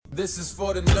This is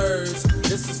for the nerds,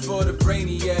 this is for the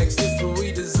brainiacs, this what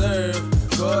we deserve.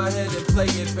 Go ahead and play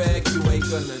it back, you ain't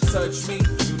gonna touch me,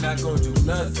 you not gonna do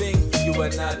nothing, you are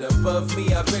not above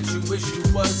me, I bet you wish you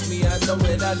was me, I know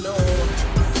it, I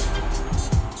know.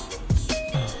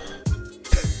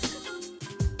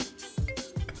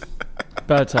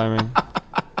 Bad timing.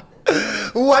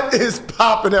 What is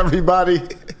poppin', everybody?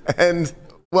 And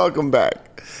welcome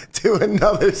back to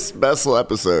another special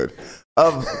episode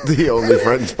of the Only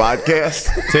Friends podcast.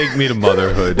 Take me to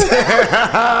motherhood.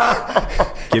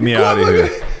 Get me out of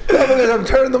here. I'm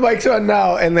turning the mics on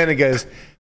now, and then it goes.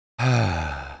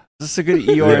 This is a good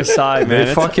Eeyore side, man.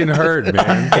 It fucking hurt,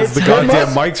 man. It's the goddamn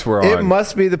mics were on. It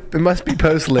must be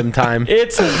post limb time.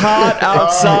 It's hot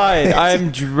outside.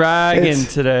 I'm dragging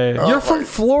today. You're from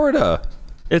Florida.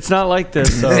 It's not like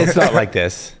this, though. It's not like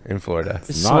this in Florida.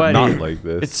 It's not sweaty. like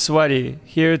this. It's sweaty.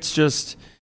 Here, it's just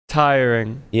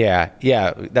tiring. Yeah.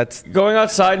 That's Going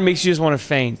outside makes you just want to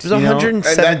faint. it was 117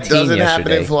 And that doesn't happen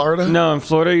yesterday. in Florida? No, in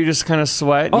Florida, you just kind of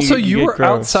sweat. and Also, you you were get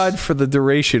gross. outside for the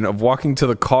duration of walking to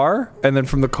the car and then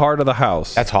from the car to the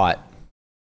house. That's hot.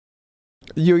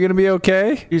 You're going to be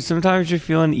okay? Dude, sometimes you're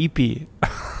feeling eepy.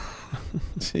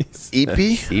 Jeez.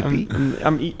 EP?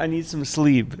 Sleepy. I need some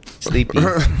sleep. Sleepy.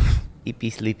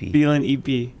 Sleepy. Feeling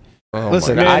eepy. Oh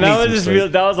Listen, my Man, I that need was some just sleep. real.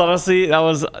 That was honestly, that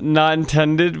was not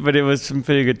intended, but it was some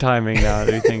pretty good timing now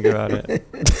that you think about it.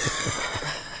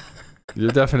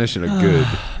 Your definition of good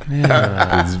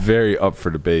Man. is very up for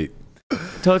debate.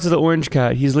 Tell it to the orange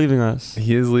cat. He's leaving us.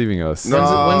 He is leaving us. No.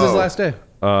 When's his last day?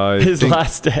 His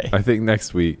last day. I think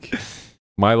next week.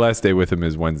 My last day with him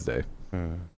is Wednesday.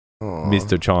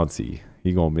 Mr. Chauncey.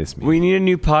 He gonna miss me. We need a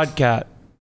new podcat.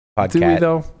 Do we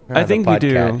though? I think we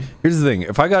do. Here's the thing.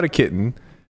 If I got a kitten,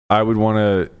 I would want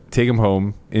to take him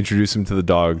home, introduce him to the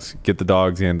dogs, get the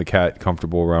dogs and the cat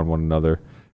comfortable around one another,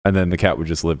 and then the cat would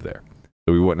just live there.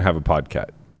 So we wouldn't have a podcat.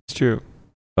 It's true.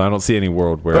 I don't see any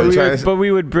world where... But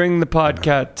we would bring the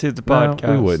podcat to the podcast.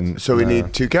 No, we wouldn't. So we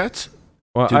need two cats?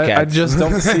 Well, Two I cats. just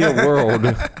don't see a world.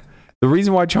 The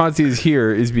reason why Chauncey is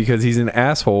here is because he's an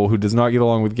asshole who does not get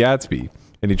along with Gatsby,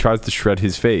 and he tries to shred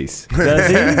his face. Does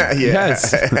he?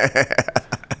 Yes.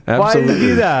 Why did you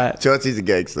do that? Chauncey's a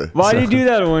gangster. Why did you do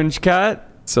that, orange cat?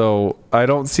 So I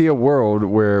don't see a world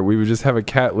where we would just have a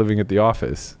cat living at the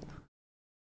office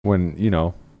when, you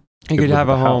know... You could live have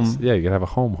at a the house. home. Yeah, you could have a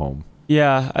home.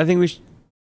 Yeah, I think we should.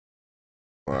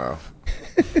 Wow.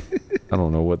 I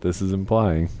don't know what this is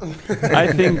implying. I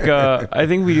think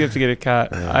we do have to get a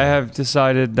cat. I have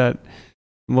decided that.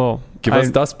 Well, Give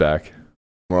us Dust back.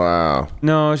 Wow.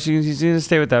 No, she's gonna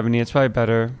stay with Ebony. It's probably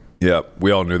better. Yeah, we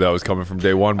all knew that was coming from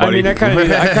day one, buddy. I mean, I kind of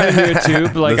knew it too.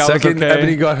 But like, the I was second okay.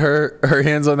 Ebony got her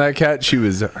hands on that cat, she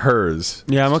was hers.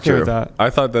 Yeah, I'm okay with that. I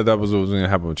thought that was what was going to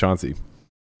happen with Chauncey.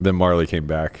 Then Marley came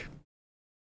back.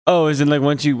 Oh, is it like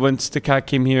once the cat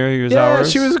came here, he was Yeah,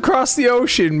 ours? she was across the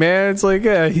ocean, man. It's like,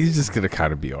 yeah, he's just going to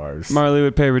kind of be ours. Marley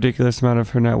would pay a ridiculous amount of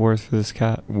her net worth for this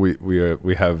cat.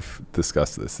 We have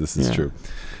discussed this. This is true.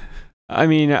 I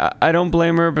mean, I don't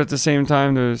blame her, but at the same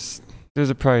time, there's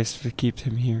a price to keep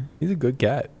him here. He's a good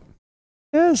cat.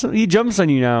 Yeah, so he jumps on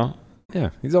you now.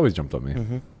 Yeah, he's always jumped on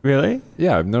me. Really?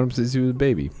 Yeah, I've known him since he was a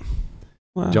baby.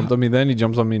 Wow. He jumped on me then, he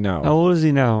jumps on me now. How old is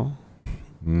he now?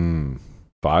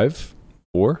 5?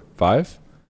 4? 5?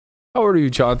 How old are you,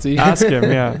 Chauncey? Ask him,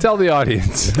 yeah. Tell the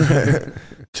audience.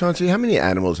 Chauncey, how many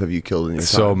animals have you killed in your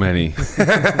So time? many.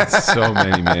 So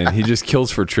many, man. He just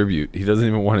kills for tribute. He doesn't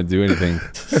even want to do anything.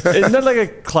 Isn't that like a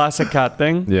classic cat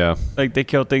thing? Yeah. Like they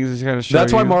kill things to kind of show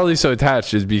That's why you. Marley's so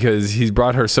attached, is because he's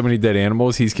brought her so many dead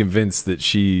animals. He's convinced that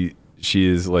she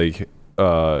is like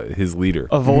his leader.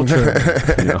 A vulture.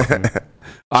 You know?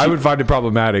 I would find it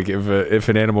problematic if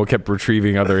an animal kept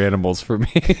retrieving other animals for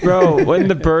me. Bro, when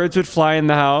the birds would fly in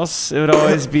the house, it would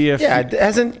always be a Yeah,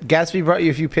 hasn't Gatsby brought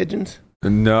you a few pigeons?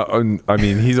 No, I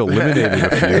mean, he's eliminated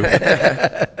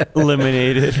a few.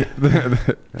 eliminated.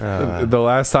 The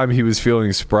last time he was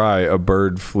feeling spry, a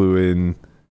bird flew in.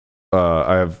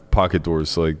 I have pocket doors,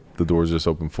 so like the doors just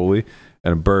open fully,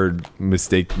 and a bird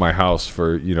mistaked my house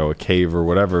for, you know, a cave or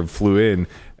whatever, and flew in,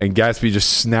 and Gatsby just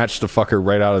snatched the fucker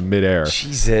right out of midair.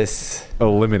 Jesus.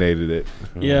 Eliminated it.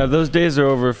 Yeah, those days are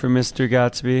over for Mr.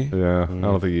 Gatsby. Yeah, I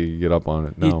don't think he could get up on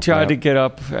it. No. He tried to get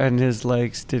up and his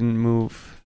legs didn't move.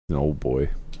 An old boy.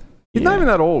 He's not even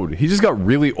that old. He just got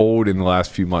really old in the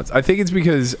last few months. I think it's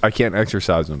because I can't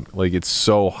exercise him. Like, it's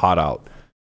so hot out.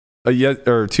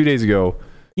 2 days ago,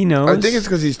 He knows. I think it's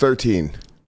because he's 13.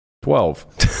 12.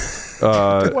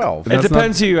 12. It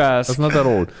depends who you ask. That's not that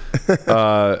old.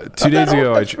 2 days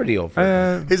ago, That's pretty old. For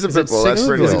him. He's a Is bit it well, that's six-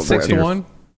 pretty is it old. 6 man. to 1?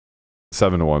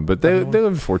 7 to 1, but they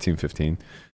live 14, 15.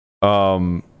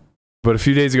 But a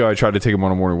few days ago, I tried to take him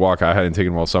on a morning walk. I hadn't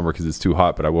taken him all summer because it's too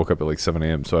hot, but I woke up at like 7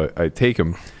 a.m. So I take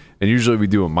him, and usually we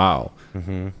do a mile.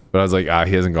 Mm-hmm. But I was like,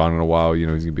 he hasn't gone in a while. He's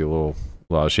going to be a little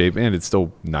out of shape, and it's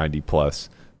still 90 plus.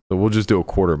 So we'll just do a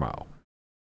quarter mile.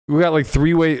 We got like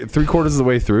three quarters of the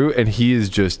way through, and he is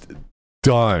just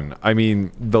done. I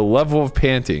mean, the level of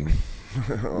panting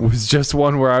was just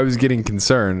one where I was getting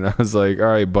concerned. I was like, all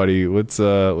right, buddy, let's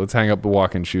hang up the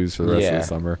walking shoes for the rest of the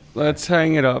summer. Let's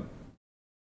hang it up.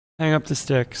 Hang up the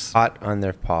sticks. Hot on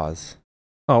their paws.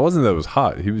 Oh, it wasn't that it was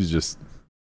hot. He was just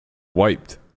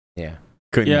wiped. Yeah.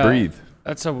 Couldn't breathe.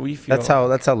 That's how we feel. That's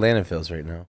how Landon feels right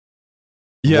now.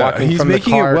 Yeah, Walking he's from the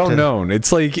making it car well to- known.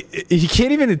 It's like he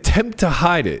can't even attempt to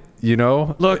hide it,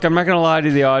 Look, I'm not going to lie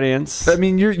to the audience. I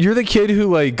mean, you're the kid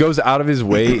who like goes out of his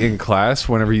way in class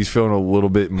whenever he's feeling a little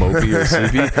bit mopey or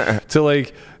sleepy to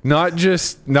like not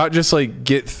just like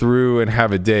get through and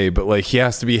have a day, but like he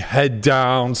has to be head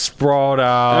down, sprawled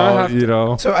out,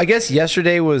 So I guess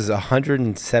yesterday was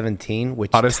 117,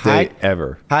 which Hottest day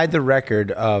ever. tied the record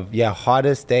of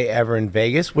hottest day ever in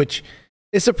Vegas, which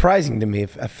is surprising to me.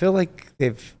 I feel like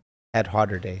they've had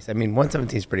hotter days. I mean,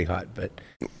 117 is pretty hot, but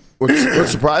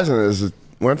What's surprising is it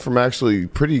went from actually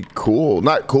pretty cool,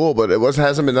 not cool, but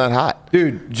hasn't been that hot.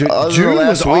 dude, Other than June last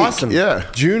was week, awesome. yeah.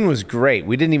 June was great.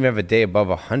 We didn't even have a day above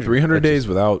 100. 300 which days is-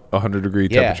 without 100 degree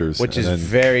temperatures, which is and then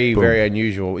very, boom. very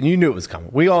unusual. And you knew it was coming.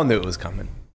 We all knew it was coming.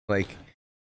 Like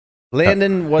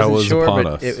Landon wasn't was sure, upon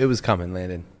but us. it was coming.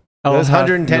 Landon. I'll Those have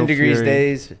 110 no degrees fury.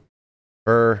 days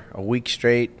for a week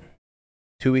straight,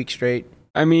 2 weeks straight.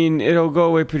 I mean, it'll go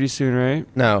away pretty soon, right?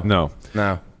 No.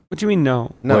 No. What do you mean,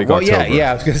 no? Well, October.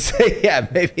 yeah. I was gonna say,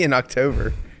 maybe in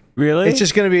October. Really? It's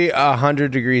just gonna be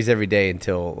 100 degrees every day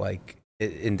until like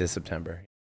into September.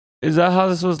 Is that how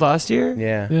this was last year?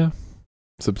 Yeah.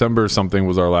 September something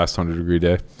was our last 100 degree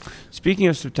day. Speaking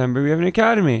of September, we have an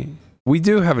academy. We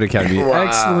do have an academy. Wow.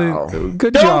 Excellent.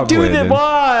 Good Don't job, do that. Landon.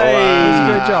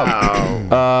 Why? Great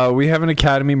job. We have an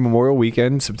Academy Memorial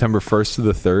Weekend, September 1st to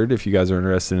the 3rd. If you guys are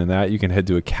interested in that, you can head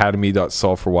to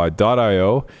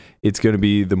academy.solveforwhy.io. It's going to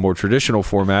be the more traditional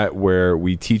format where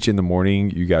we teach in the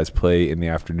morning, you guys play in the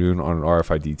afternoon on an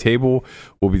RFID table.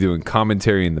 We'll be doing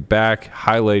commentary in the back,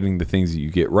 highlighting the things that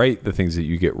you get right, the things that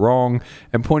you get wrong,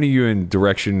 and pointing you in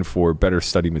direction for better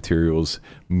study materials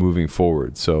moving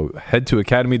forward. So head to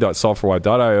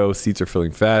academy.solveforwhy.io. Seats are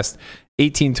filling fast.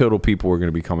 18 total people are going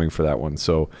to be coming for that one.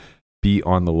 So be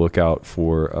on the lookout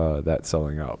for that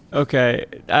selling out. Okay,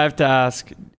 I have to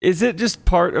ask, is it just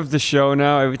part of the show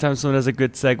now, every time someone has a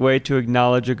good segue, to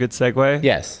acknowledge a good segue?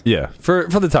 Yes. Yeah, for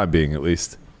the time being at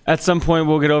least. At some point,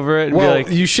 we'll get over it and Well, be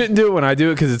like, you shouldn't do it when I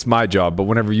do it because it's my job. But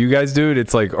whenever you guys do it,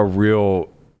 it's like a real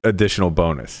additional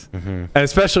bonus. Mm-hmm. And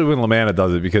especially when Lamanna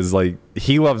does it because like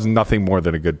he loves nothing more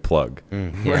than a good plug.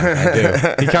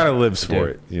 Yeah, I do. He kind of lives for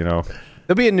it, There'll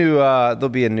be a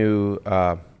new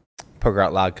Poker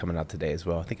Out Loud coming out today as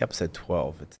well. I think episode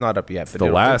 12. It's not up yet, but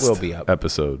The last it will be up.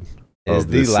 episode. It is of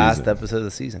the this last season. episode of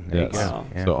the season. There Yes. you go. Wow.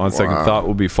 Yeah. So on second thought,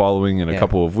 we'll be following in a Yeah.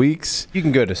 couple of weeks. You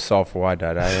can go to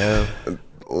solveforwhy.io,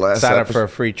 Last sign up for episode. a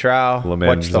free trial,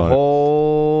 Lamanna's watch the on it.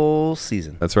 whole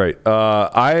season. That's right.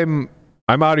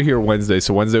 I'm out of here Wednesday,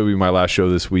 so Wednesday will be my last show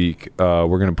this week. We're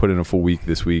going to put in a full week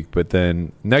this week, but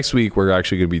then next week we're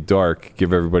actually going to be dark,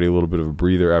 give everybody a little bit of a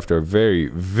breather after a very,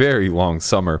 very long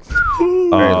summer.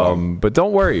 But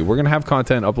don't worry, we're going to have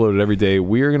content uploaded every day.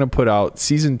 We are going to put out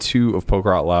season 2 of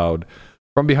Poker Out Loud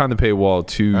from behind the paywall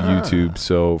to YouTube.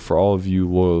 So for all of you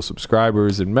loyal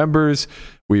subscribers and members,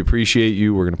 we appreciate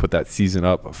you. We're going to put that season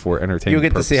up for entertainment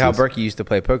You'll get to see how purposes. Berkey used to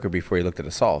play poker before he looked at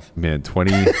a solve. Man,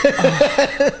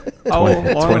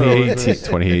 2018.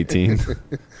 2018.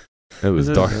 It was Is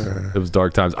it- dark. It was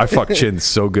dark times. I fucked Chin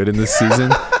so good in this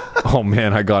season. Oh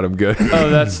man, I got him good. Oh,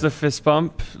 that's the fist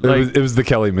bump? It was the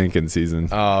Kelly Minkin season,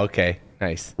 Oh, okay.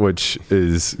 Nice. which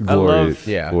is I love- glorious.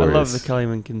 yeah. I I love glorious. the Kelly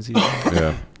Minkin season.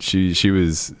 Yeah, she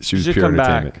was should pure come back.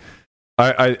 entertainment.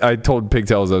 I told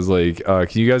Pigtails, I was like, can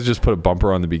you guys just put a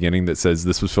bumper on the beginning that says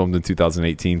this was filmed in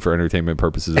 2018 for entertainment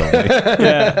purposes only?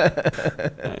 Yeah.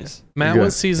 Nice. Matt, Good.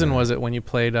 what season was it when you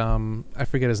played? I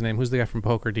forget his name. Who's the guy from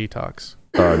Poker Detox?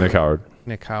 Nick Howard.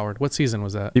 Nick Howard. What season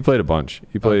was that? He played a bunch.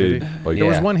 He played did like There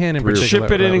was Yeah. one hand in Three or- particular.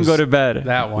 Ship it in that and go was to bed.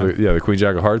 That one. the Queen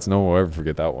Jack of Hearts. No one will ever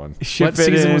forget that one. Ship What it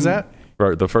season in. was that?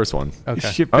 Right, the first one. Okay,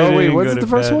 Ship it Oh in wait, and was go it to the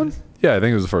first bed. one? Yeah, I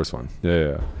think it was the first one.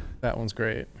 Yeah. that one's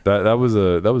great. That was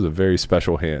a very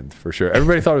special hand for sure.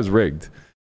 Everybody thought it was rigged.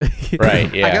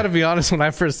 Right, yeah. I got to be honest. When I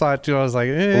first saw it too, I was like,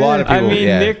 A lot of I people, mean,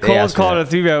 yeah, Nick they Cole asked me called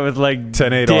that. a 3-bet with like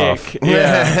 10-8 dick. off.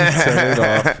 Yeah.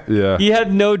 10-8 off. Yeah. He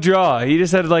had no draw. He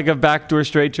just had like a backdoor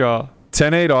straight draw.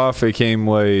 10-8 off. It came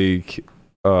like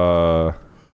I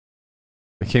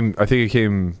think it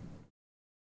came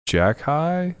jack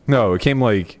high. No, it came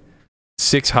like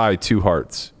 6 high, 2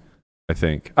 hearts. I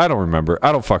think. I don't remember.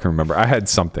 I don't fucking remember. I had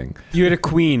something. You had a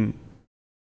queen.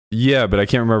 Yeah, but I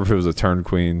can't remember if it was a turn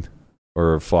queen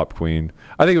or a flop queen.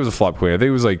 I think it was a flop queen. I think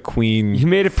it was like queen. You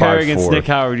made a pair 5-4. against Nick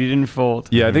Howard. You didn't fold.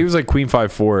 Yeah, I think it was like queen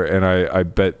 5-4, and I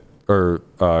bet, or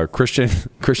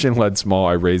Christian led small,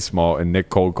 I raised small, and Nick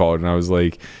cold called, and I was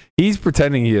like, he's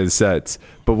pretending he has sets,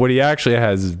 but what he actually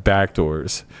has is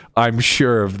backdoors. I'm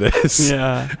sure of this.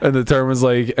 Yeah. And the turn was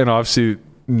like an offsuit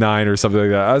 9 or something like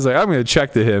that. I was like, I'm going to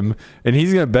check to him, and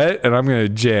he's going to bet, and I'm going to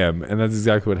jam, and that's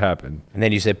exactly what happened. And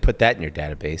then you said, put that in your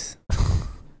database.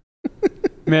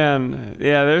 Man,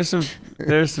 yeah, there's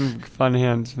some fun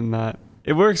hands from that.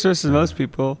 It works versus most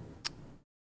people.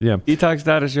 Yeah. Detox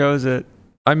data shows it.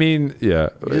 I mean, yeah.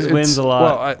 He just wins a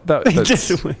lot. Well, He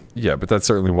just wins. yeah, but that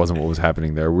certainly wasn't what was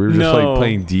happening there. We were just like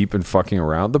playing deep and fucking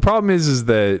around. The problem is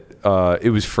that it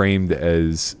was framed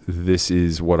as this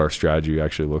is what our strategy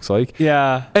actually looks like.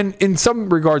 Yeah. And in some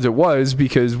regards it was,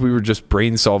 because we were just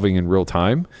brain solving in real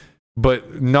time,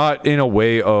 but not in a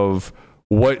way of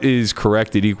what is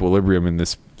correct at equilibrium in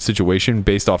this situation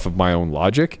based off of my own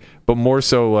logic, but more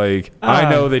so like I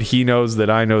know that he knows that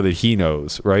I know that he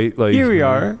knows, right? Like here we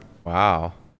are.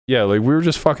 Wow. Yeah, like we were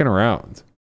just fucking around.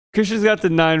 Christian's got the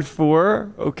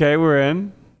 9-4. Okay, we're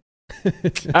in.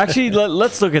 Actually,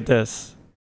 let's look at this.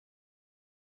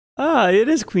 It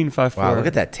is queen 5-4. Wow, look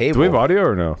at that table. Do we have audio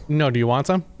or no? No, do you want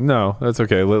some? No, that's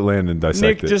okay. Let Landon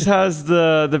dissect Nick it. just has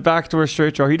the backdoor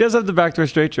straight draw. He does have the backdoor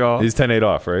straight draw. He's 10-8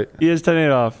 off, right? He is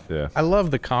 10-8 off. Yeah. I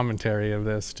love the commentary of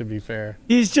this, to be fair.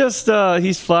 He's just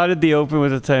he's flatted the open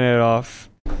with a 10-8 off.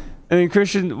 And then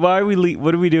Christian, why are we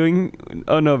what are we doing?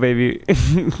 Oh no, baby.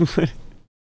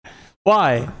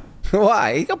 Why?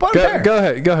 Why? You got bottom pair.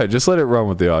 Go ahead. Just let it run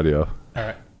with the audio. All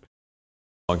right.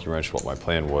 Monkey wrench, what my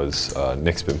plan was.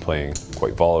 Nick's been playing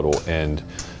quite volatile, and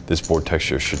this board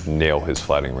texture should nail his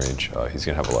flatting range. He's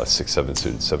going to have a lot of 6-7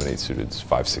 suited, 7-8 suited,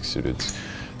 5-6 suited,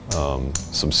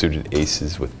 some suited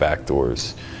aces with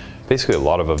backdoors. Basically a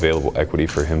lot of available equity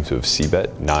for him to have c-bet,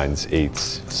 9s,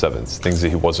 8s, 7s, things that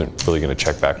he wasn't really going to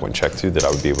check back when check to, that I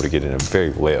would be able to get in a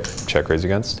very layup check raise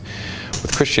against.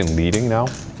 With Christian leading now,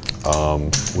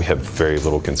 we have very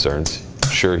little concerns.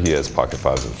 Sure, he has pocket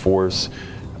 5s and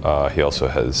 4s. He also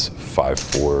has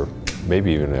 5-4,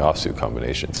 maybe even the offsuit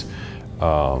combinations.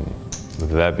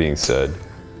 That being said,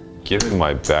 given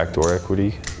my backdoor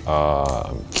equity,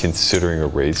 I'm considering a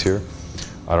raise here.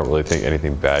 I don't really think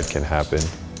anything bad can happen.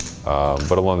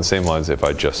 But along the same lines, if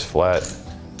I just flat,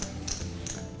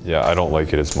 yeah, I don't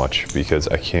like it as much because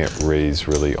I can't raise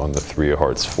really on the 3 of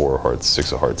hearts, 4 of hearts,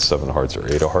 6 of hearts, 7 of hearts, or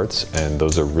 8 of hearts. And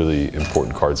those are really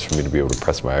important cards for me to be able to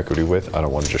press my equity with. I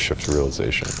don't want to just shift to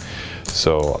realization.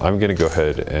 So I'm going to go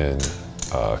ahead and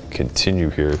continue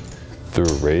here through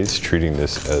a raise, treating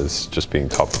this as just being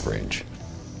top of range.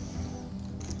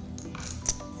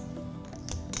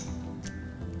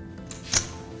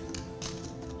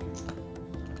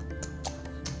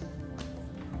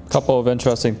 Couple of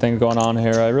interesting things going on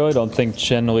here. I really don't think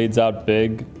Chin leads out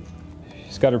big.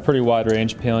 He's got a pretty wide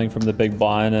range peeling from the big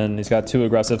blind, and he's got 2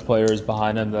 aggressive players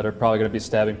behind him that are probably going to be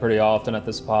stabbing pretty often at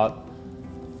this spot.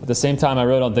 At the same time, I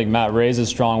really don't think Matt Ray's is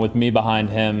strong with me behind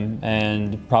him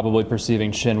and probably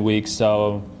perceiving Chin weak,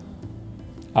 so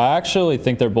I actually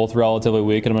think they're both relatively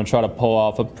weak, and I'm going to try to pull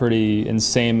off a pretty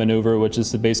insane maneuver, which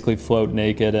is to basically float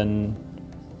naked, and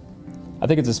I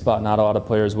think it's a spot not a lot of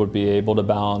players would be able to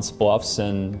balance bluffs,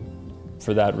 and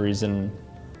for that reason,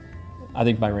 I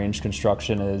think my range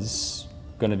construction is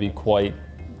going to be quite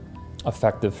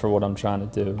effective for what I'm trying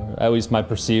to do, or at least my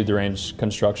perceived range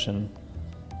construction.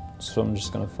 So I'm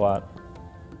just going to flat.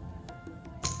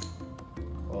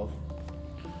 All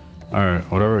right,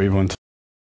 whatever everyone.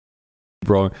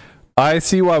 Bro, I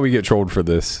see why we get trolled for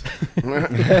this.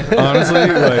 Honestly,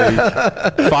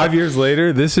 like 5 years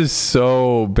later, this is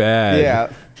so bad.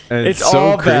 Yeah. And It's so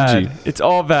all cringy. bad. It's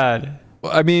all bad.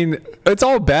 I mean, it's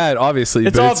all bad, obviously.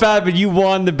 It's but all bad, but you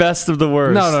won the best of the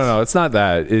worst. No. It's not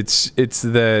that. It's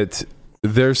that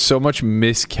there's so much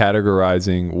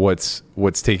miscategorizing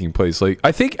what's taking place. Like,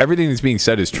 I think everything that's being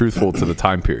said is truthful to the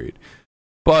time period,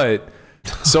 but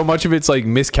so much of it's like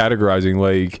miscategorizing.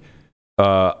 Like,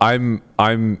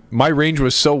 my range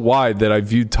was so wide that I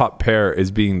viewed top pair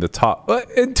as being the top.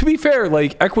 And to be fair,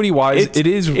 like equity wise, it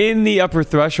is in the upper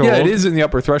threshold. Yeah, it is in the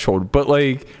upper threshold. But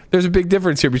like, there's a big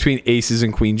difference here between aces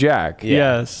and queen jack.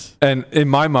 Yes. And in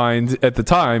my mind at the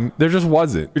time, there just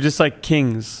wasn't. You're just like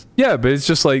kings. Yeah, but it's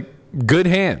just like good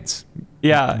hands.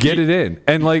 Yeah. Get it in.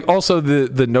 And like also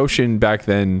the notion back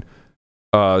then,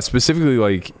 specifically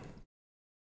like,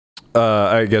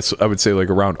 I guess I would say like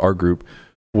around our group,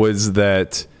 was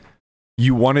that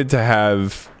you wanted to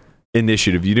have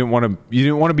initiative. You didn't want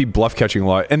to be bluff catching a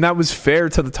lot, and that was fair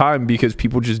to the time because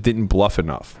people just didn't bluff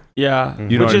enough. Yeah,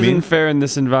 You know which what I isn't mean? fair in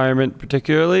this environment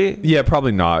particularly. Yeah,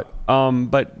 probably not.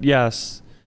 But yes,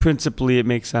 principally it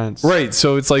makes sense. Right.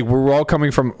 So it's like we're all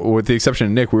coming from, with the exception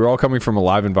of Nick, we were all coming from a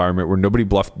live environment where nobody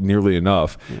bluffed nearly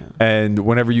enough. Yeah. And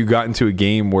whenever you got into a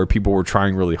game where people were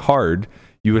trying really hard,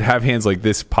 you would have hands like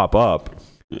this pop up,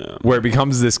 where it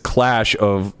becomes this clash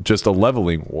of just a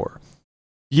leveling war.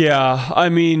 Yeah, I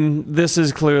mean, this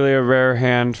is clearly a rare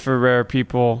hand for rare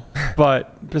people.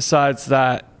 But besides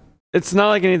that, it's not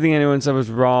like anything anyone said was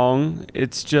wrong.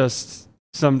 It's just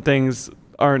some things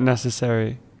aren't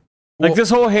necessary. Like, Well, this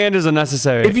whole hand is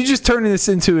unnecessary. If you just turn this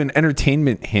into an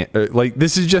entertainment hand, like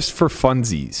this is just for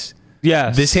funsies.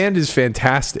 Yes. This hand is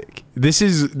fantastic. This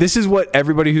is what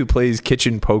everybody who plays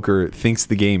kitchen poker thinks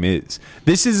the game is.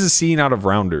 This is a scene out of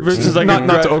Rounders. Versus like not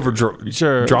to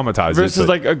sure. dramatize Versus it. But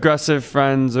like aggressive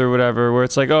friends or whatever, where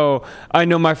it's like, oh, I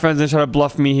know my friend's gonna try to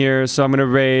bluff me here, so I'm gonna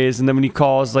raise. And then when he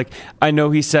calls, like, I know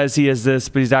he says he has this,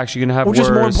 but he's actually gonna have worse.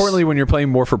 just more importantly, when you're playing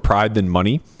more for pride than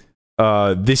money,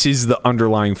 this is the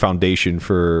underlying foundation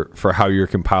for how you're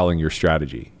compiling your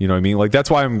strategy. You know what I mean? Like, that's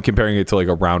why I'm comparing it to like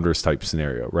a Rounders type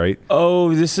scenario, right?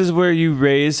 Oh, this is where you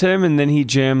raise him and then he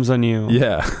jams on you.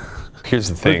 Yeah. Here's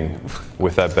the thing,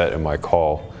 with that bet in my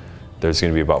call, there's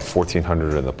going to be about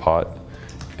 1,400 in the pot,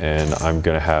 and I'm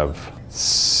going to have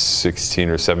 1,600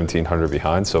 or 1,700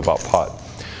 behind, so about pot.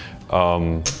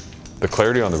 The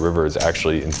clarity on the river is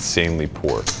actually insanely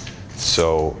poor.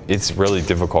 So it's really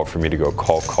difficult for me to go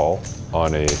call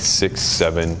on a 6,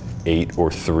 7, 8, or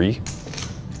 3.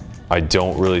 I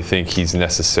don't really think he's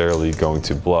necessarily going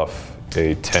to bluff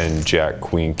a 10, jack,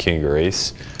 queen, king, or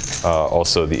ace.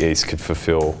 Also, the ace could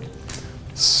fulfill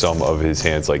some of his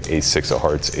hands, like ace 6 of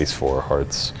hearts, ace 4 of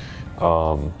hearts.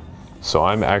 So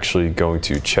I'm actually going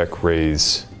to check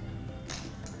raise.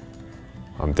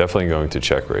 I'm definitely going to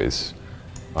check raise.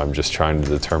 I'm just trying to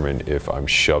determine if I'm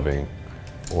shoving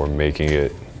or making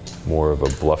it more of a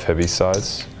bluff heavy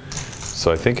size.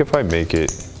 So I think if I make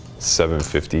it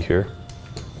 750 here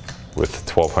with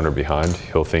 1,200 behind,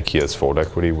 he'll think he has fold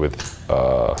equity with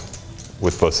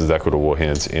both his equitable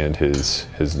hands and his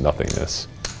nothingness.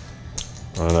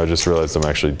 And I just realized I'm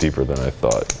actually deeper than I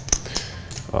thought.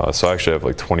 So I actually have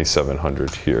like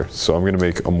 2,700 here. So I'm gonna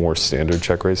make a more standard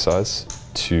check raise size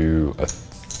to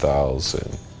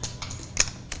 1,000.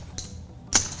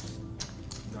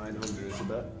 900 is a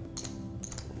bet.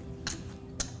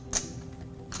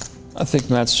 I think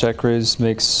Matt's check raise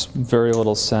makes very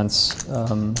little sense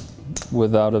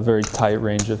without a very tight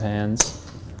range of hands.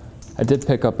 I did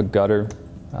pick up a gutter.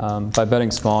 By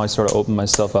betting small, I sort of opened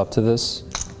myself up to this.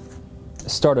 I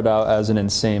started out as an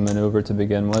insane maneuver to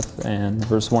begin with, and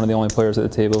versus one of the only players at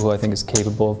the table who I think is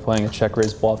capable of playing a check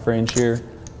raise bluff range here,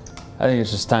 I think it's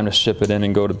just time to ship it in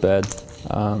and go to bed.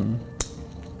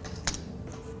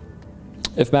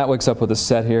 If Matt wakes up with a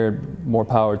set here, more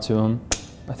power to him.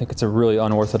 I think it's a really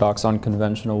unorthodox,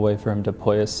 unconventional way for him to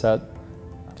play a set,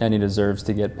 and he deserves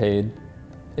to get paid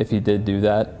if he did do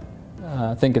that.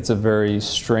 I think it's a very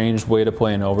strange way to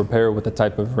play an overpair with the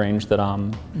type of range that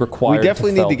I'm required We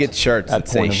definitely to need to felt get shirts at that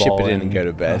say point of ship all it in and go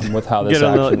to bed. With how this Get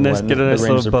a little- action nice- went, get a nice the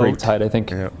ranges are little pretty boat. tight. I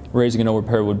think raising an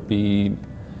overpair would be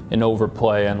an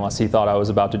overplay unless he thought I was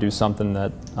about to do something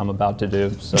that I'm about to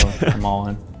do. So I'm all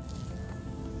in.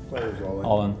 Players all in.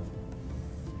 All in.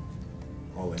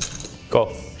 All in.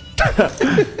 Call.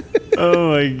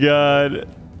 Oh my god.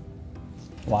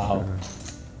 Wow.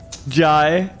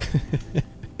 Jai.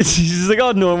 She's like,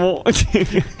 oh, normal. That's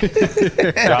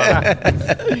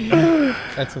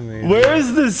amazing.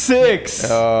 Where's the 6?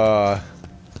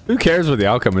 Who cares what the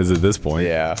outcome is at this point?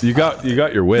 Yeah. You got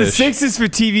your The wish. 6 is for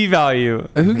TV value.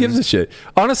 Who gives a shit?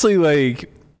 Honestly,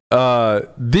 like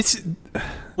this.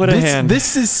 What a this, hand.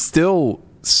 This is still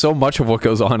so much of what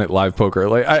goes on at live poker.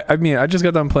 Like I mean, I just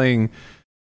got done playing,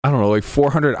 I don't know, like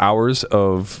 400 hours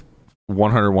of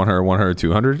 100, 100, 100,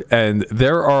 200, and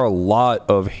there are a lot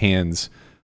of hands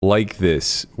like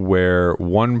this where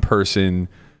one person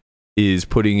is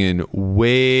putting in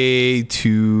way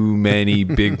too many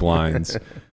big blinds,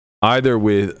 either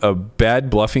with a bad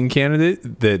bluffing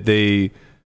candidate that they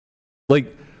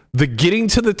like, the getting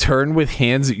to the turn with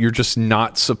hands that you're just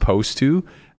not supposed to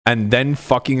and then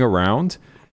fucking around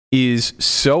is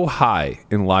so high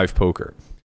in live poker.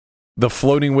 The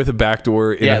floating with a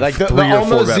backdoor in a like the 3 or 4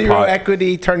 almost bet zero pot.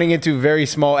 equity turning into very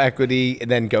small equity and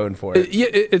then going for it.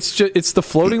 It's the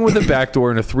floating with a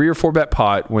backdoor in a 3 or 4 bet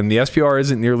pot when the SPR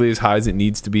isn't nearly as high as it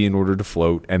needs to be in order to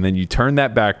float, and then you turn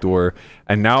that backdoor,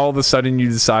 and now all of a sudden you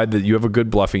decide that you have a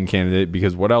good bluffing candidate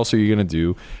because what else are you going to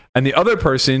do? And the other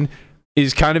person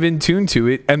is kind of in tune to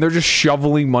it, and they're just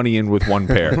shoveling money in with one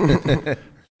pair.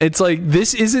 It's like,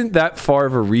 this isn't that far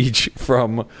of a reach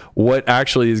from what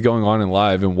actually is going on in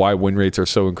live and why win rates are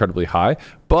so incredibly high.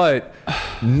 But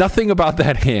nothing about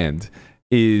that hand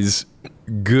is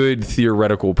good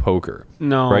theoretical poker.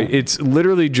 No. Right? It's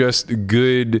literally just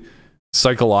good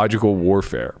psychological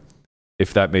warfare,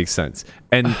 if that makes sense.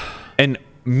 And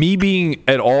me being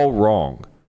at all wrong,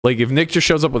 like if Nick just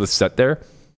shows up with a set there,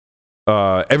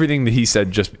 everything that he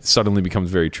said just suddenly becomes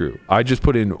very true. I just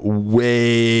put in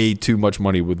way too much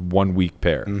money with one weak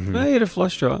pair. I hit a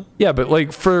flush draw. Yeah, but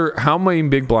like, for how many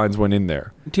big blinds went in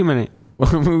there? Too many.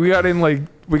 we got in like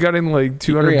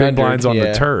 200 big blinds on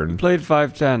the turn. Played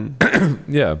 5-10.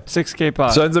 Yeah. 6K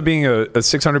pot. So it ends up being a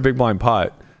 600 big blind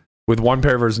pot with one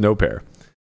pair versus no pair.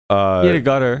 He had a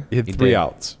gutter. He had three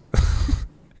outs.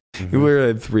 He literally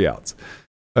had 3 outs.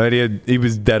 And he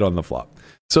was dead on the flop.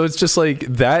 So it's just like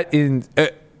that and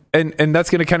that's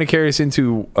going to kind of carry us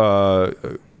into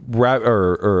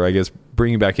or I guess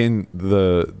bringing back in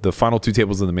the final 2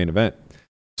 tables of the main event.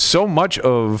 So much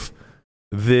of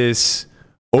this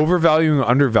overvaluing,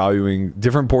 undervaluing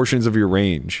different portions of your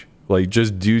range, like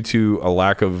just due to a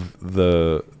lack of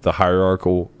the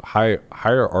hierarchical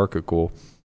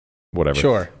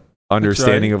whatever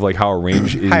understanding of like how a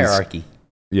range is hierarchy.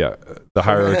 Yeah, the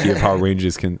hierarchy of how a range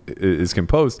is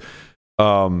composed.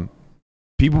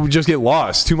 People just get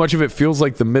lost. Too much of it feels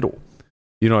like the middle.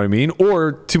 You know what I mean?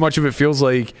 Or too much of it feels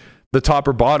like the top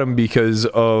or bottom because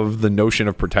of the notion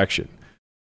of protection.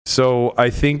 So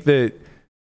I think that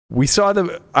we saw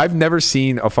I've never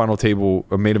seen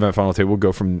a main event final table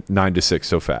go from 9 to 6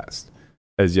 so fast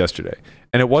as yesterday.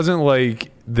 And it wasn't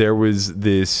like there was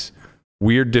this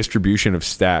weird distribution of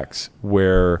stacks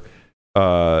where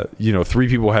 3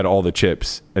 people had all the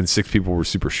chips and 6 people were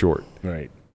super short.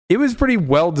 Right. It was pretty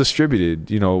well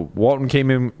distributed. Walton came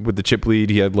in with the chip lead.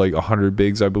 He had like 100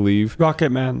 bigs, I believe. Rocket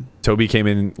Man. Toby came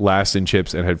in last in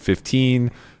chips and had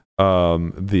 15.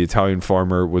 The Italian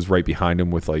farmer was right behind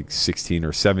him with like 16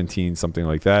 or 17, something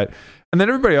like that. And then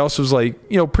everybody else was like,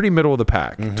 pretty middle of the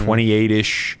pack,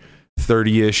 28-ish,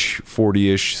 30-ish,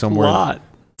 40-ish, somewhere.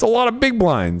 It's a lot of big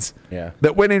blinds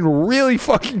that went in really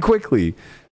fucking quickly.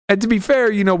 And to be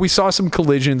fair, we saw some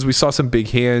collisions. We saw some big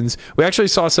hands. We actually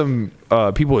saw some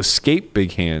people escape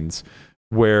big hands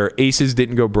where aces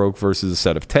didn't go broke versus a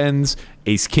set of 10s.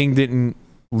 Ace king didn't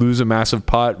lose a massive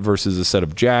pot versus a set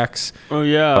of jacks. Oh,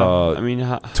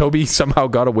 yeah. Toby somehow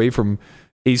got away from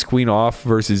ace queen off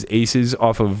versus aces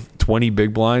off of 20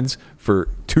 big blinds for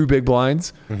 2 big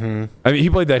blinds. Mm-hmm. I mean, he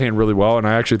played that hand really well, and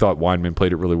I actually thought Weinman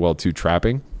played it really well too,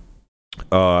 trapping.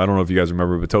 I don't know if you guys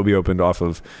remember, but Toby opened off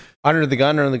of under the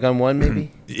gun 1,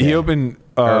 maybe. He opened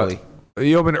early.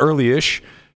 He opened early-ish,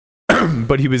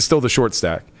 but he was still the short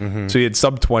stack. Mm-hmm. So he had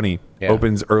sub 20,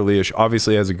 opens early-ish.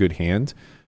 Obviously has a good hand,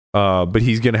 but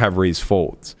he's going to have raised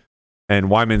folds. And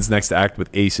Wyman's next to act with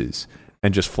aces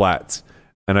and just flats.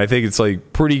 And I think it's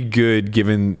like pretty good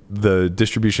given the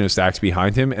distribution of stacks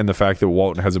behind him and the fact that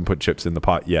Walton hasn't put chips in the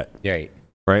pot yet.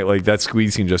 Right? Like that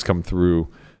squeeze can just come through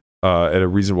at a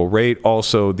reasonable rate.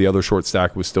 Also, the other short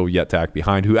stack was still yet to act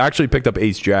behind, who actually picked up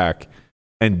ace jack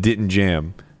and didn't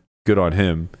jam. Good on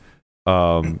him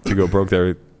to go broke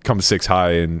there. Comes 6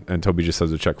 high and Toby just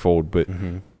has a check fold. But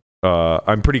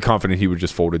I'm pretty confident he would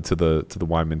just folded to the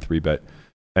Wyman 3-bet.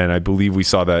 And I believe we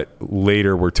saw that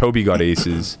later where Toby got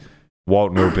aces,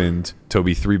 Walton opened,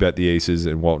 Toby 3-bet the aces,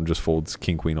 and Walton just folds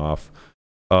king queen off.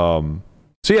 So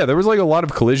yeah, there was like a lot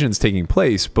of collisions taking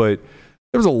place, but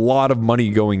there was a lot of money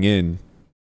going in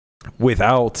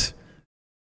without,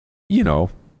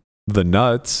 the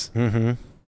nuts.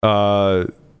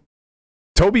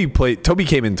 Toby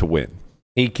came in to win.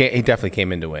 He definitely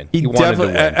came in to win. He wanted to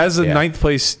win. As a 9th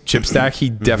place chip stack, he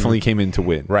definitely came in to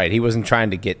win. Right. He wasn't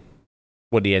trying to get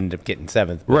what he ended up getting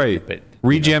 7th. Right. But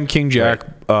rejam king jack,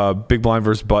 big blind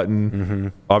versus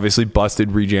button. Obviously busted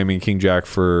rejamming king jack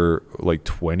for like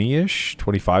 20-ish,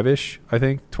 25-ish, I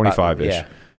think. 25-ish.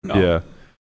 Yeah.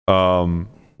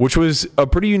 Which was a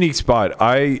pretty unique spot.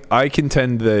 I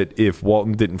contend that if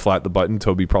Walton didn't flat the button,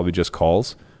 Toby probably just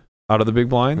calls out of the big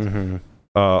blind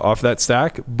off that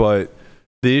stack. But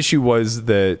the issue was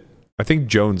that I think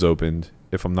Jones opened,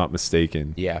 if I'm not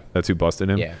mistaken. Yeah. That's who busted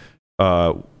him.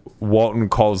 Yeah. Walton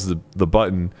calls the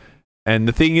button. And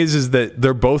the thing is that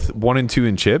they're both 1 and 2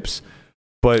 in chips,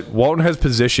 but Walton has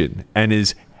position and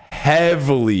is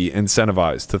heavily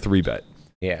incentivized to 3-bet.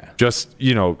 Yeah. Just,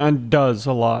 and does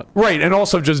a lot. Right. And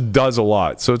also just does a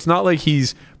lot. So it's not like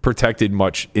he's protected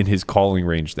much in his calling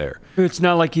range there. It's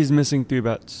not like he's missing 3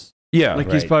 bets. Yeah.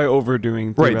 Like he's probably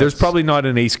overdoing. Right. There's probably not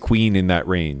an ace queen in that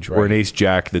range or an ace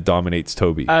jack that dominates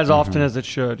Toby as often as it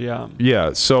should. Yeah.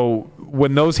 Yeah. So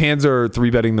when those hands are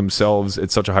 3-betting themselves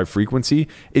at such a high frequency,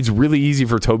 it's really easy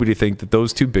for Toby to think that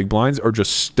those two big blinds are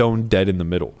just stone dead in the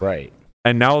middle. Right.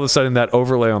 And now all of a sudden that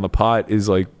overlay on the pot is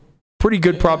like pretty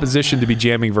good proposition to be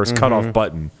jamming versus cutoff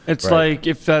button. It's like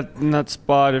if in that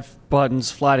spot, if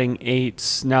button's flatting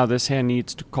 8s, now this hand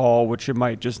needs to call, which it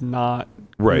might just not.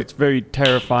 Right. It's very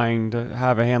terrifying to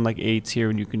have a hand like 8s here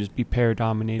when you can just be pair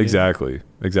dominated. Exactly.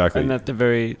 And at the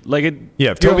very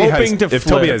if Toby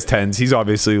has 10s, he's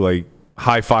obviously like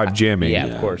high 5 jamming. Yeah,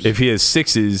 of course. If he has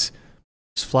 6s,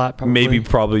 it's flat.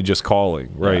 Probably just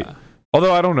calling. Right. Yeah.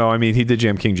 Although I don't know. I mean, he did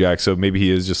jam King Jack, so maybe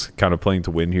he is just kind of playing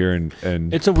to win here and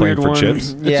it's a playing weird for one.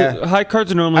 chips. High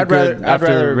cards are normally good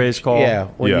after raise call. Yeah,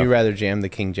 you rather jam the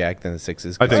King Jack than the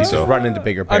 6s. I think so. Just run into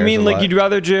bigger pairs. I mean, like you'd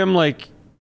rather jam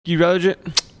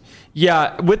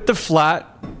Yeah, with the flat,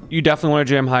 you definitely want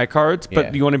to jam high cards,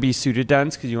 but you want to be suited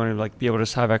dense because you want to like be able to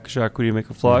just have extra equity to make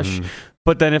a flush.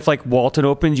 But then if like Walton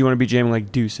opens, you want to be jamming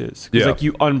like deuces because like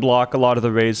you unblock a lot of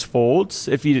the raised folds.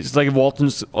 If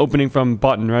Walton's opening from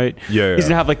button, right? Yeah. He's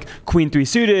gonna have like Queen 3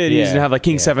 suited. He's gonna have like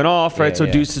King 7 off, right? So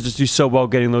deuces just do so well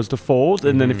getting those to fold,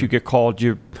 and then if you get called,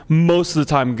 you're most of the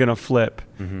time gonna flip.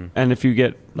 And if you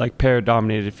get like pair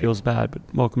dominated, it feels bad. But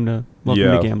welcome to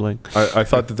gambling. I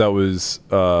thought that was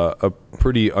a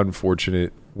pretty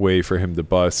unfortunate way for him to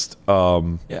bust.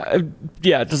 It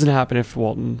doesn't happen if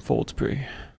Walton folds pre.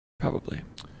 Probably.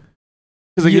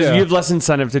 Because you have less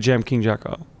incentive to jam King Jack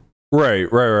O. Right.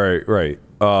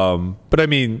 But I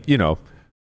mean,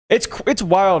 it's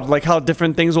wild like how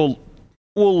different things will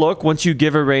look once you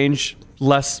give a range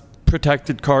less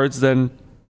protected cards than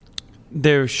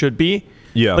there should be.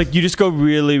 Yeah. Like you just go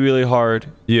really, really hard.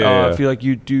 Yeah. I feel like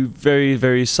you do very,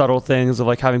 very subtle things of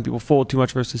like having people fold too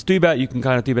much versus 3-bet. You can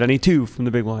kind of 3-bet any 2 from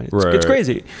the big line. It's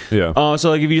crazy. Yeah. So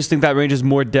like if you just think that range is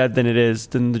more dead than it is,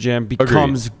 then the jam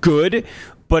becomes good.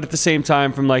 But at the same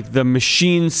time, from like the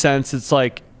machine sense, it's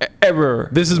like error.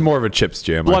 This is more of a chips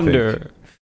jam, blunder. I think.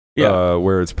 Yeah.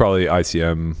 Where it's probably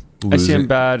ICM ICM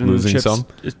bad and losing chips, some.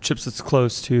 Chips it's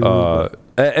close to.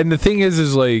 And the thing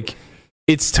is like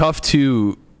it's tough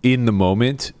to in the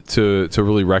moment to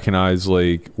really recognize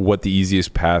like what the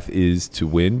easiest path is to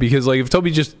win, because like if Toby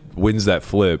just wins that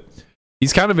flip,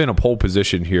 he's kind of in a pole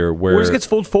position here where or just gets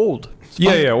fold.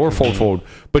 Or fold.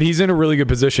 But he's in a really good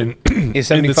position. He's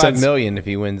 75 million if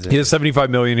he wins it. He has 75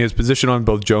 million. He has position on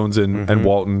both Jones and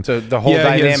Walton. So the whole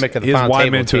dynamic of the final table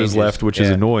Wyman to his left, which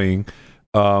is annoying.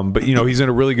 But he's in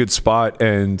a really good spot,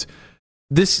 and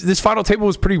this final table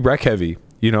was pretty wreck heavy.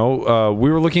 We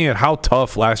were looking at how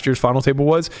tough last year's final table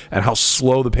was and how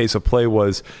slow the pace of play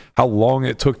was, how long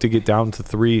it took to get down to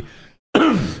 3.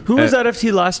 Who was at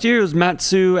FT last year? It was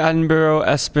Matsu, Attenborough,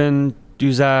 Espen,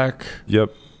 Duzak.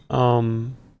 Yep.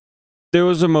 There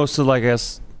was most of, like, I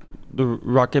guess, the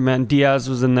Rocket Man. Diaz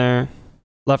was in there.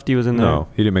 Lefty was in there. No,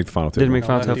 he didn't make the final table. Didn't make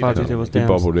final table. He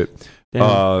bubbled it.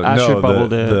 Asher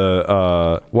bubbled it.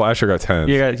 Well, Asher got 10.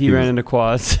 Yeah, he ran into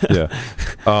quads. Yeah.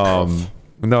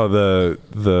 No,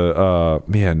 the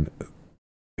man,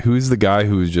 who's the guy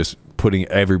who was just putting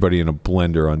everybody in a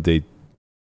blender on day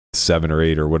 7 or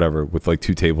 8 or whatever with like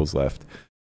 2 tables left?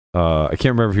 I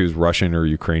can't remember if he was Russian or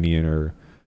Ukrainian or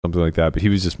something like that, but he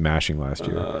was just mashing last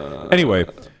year. Anyway,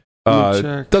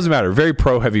 doesn't matter. Very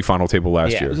pro heavy final table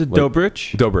last year. Was it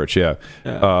Dobrich? Dobrich, yeah.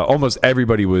 Almost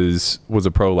everybody was a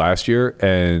pro last year,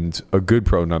 and a good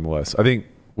pro nonetheless. I think.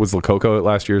 Was Lococo at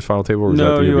last year's final table, or was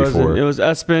that the year before? It was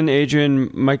Espen, Adrian,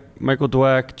 Michael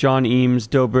Dweck, John Eames,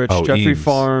 Dobrich, Jeffrey Eames.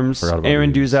 Farms,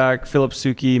 Aaron Eames. Duzak, Philip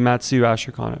Suki, Matsu,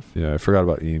 Asher Conniff. Yeah, I forgot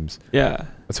about Eames. Yeah.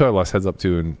 That's who I lost heads up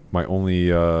to in my only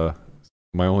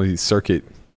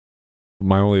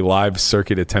live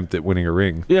circuit attempt at winning a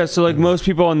ring. Yeah, so like most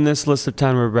people on this list of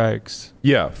 10 were regs.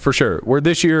 Yeah, for sure. Where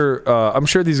this year, I'm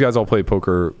sure these guys all play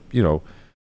poker,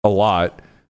 a lot,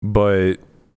 but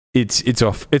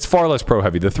it's far less pro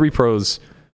heavy. The 3 pros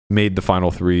made the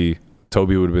final 3.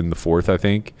 Toby would have been the 4th, I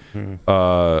think.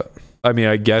 I mean,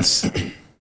 I guess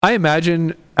I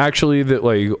imagine actually that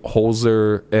like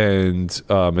Holzer and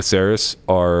Maceris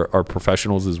are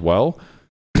professionals as well.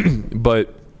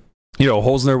 But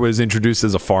Holzner was introduced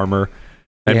as a farmer,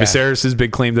 and Maceris'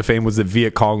 big claim to fame was that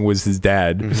Viet Cong was his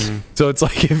dad. So it's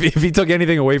like if he took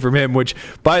anything away from him, which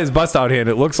by his bust out hand,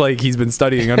 it looks like he's been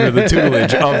studying under the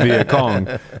tutelage of Viet Cong.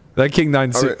 That King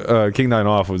 9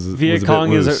 off was Viet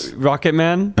Cong is a Rocket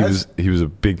Man. He was a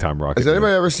big time Rocket. Has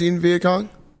anybody ever seen Viet Cong?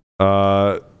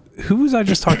 Who was I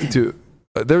just talking to?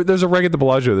 There's a reg at the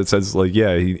Bellagio that says like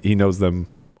he knows them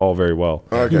all very well.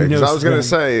 Okay, because I was gonna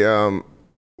say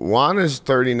Juan is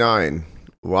 39.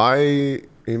 Why?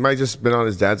 He might just been on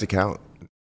his dad's account.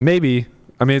 Maybe.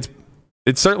 I mean,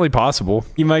 it's certainly possible.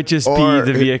 He might just Or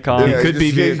be the Viet Cong. He could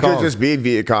be Viet He Cong. could just be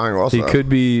Viet Cong also. He could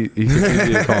be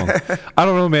Viet Cong. I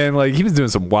don't know, man. Like, he was doing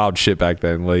some wild shit back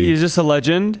then. Like, He's just a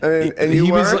legend. And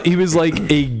he was like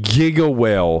a giga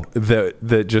whale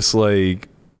that just like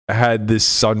had this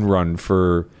sun run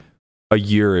for a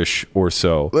yearish or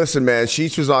so. Listen, man,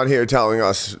 Sheets was on here telling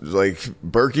us, like,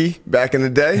 Berkey back in the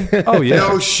day. Oh, yeah.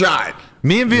 No shot.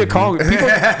 Me and Viet Cong,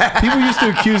 people used to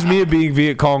accuse me of being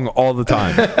Viet Cong all the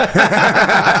time.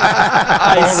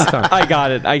 I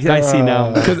got it. I see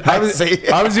now. Because I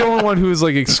was the only one who was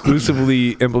like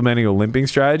exclusively implementing a limping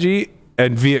strategy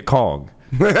and Viet Cong.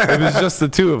 It was just the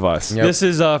two of us. Yep. This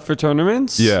is for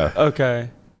tournaments? Yeah. Okay.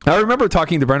 I remember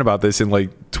talking to Brent about this in like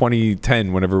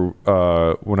 2010 whenever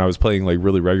when I was playing like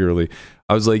really regularly.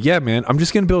 I was like, yeah, man, I'm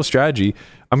just going to build a strategy.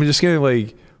 I'm just going to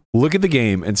like look at the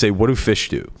game and say, what do fish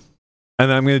do? And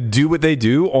then I'm going to do what they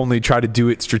do, only try to do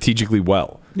it strategically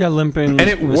well. Yeah, limping. And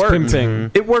it was worked.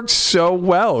 pimping. It worked so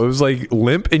well. It was like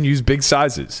limp and use big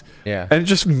sizes. Yeah. And it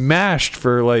just mashed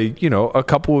for like, a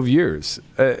couple of years.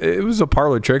 It was a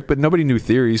parlor trick, but nobody knew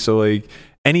theory. So like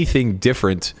anything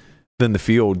different than the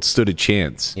field stood a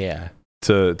chance. Yeah.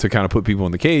 To kind of put people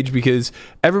in the cage because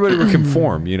everybody would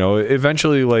conform.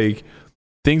 Eventually like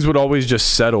things would always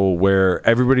just settle where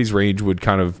everybody's range would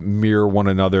kind of mirror one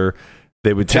another.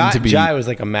 They would tend to be. Jai was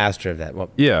like a master of that. Well,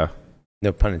 yeah.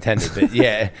 no pun intended, but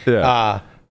yeah. Yeah.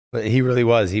 But he really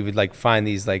was. He would like find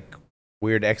these like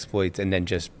weird exploits and then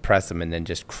just press them and then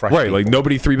just crush Right. people. Like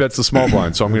nobody 3-bets the small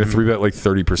blind. So I'm going to 3-bet like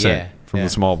 30% from Yeah. the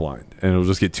small blind and it'll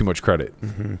just get too much credit.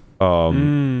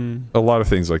 Mm-hmm. A lot of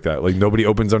things like that. Like nobody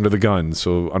opens under the gun.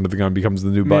 So under the gun becomes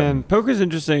the new button. Man, poker's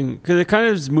interesting because it kind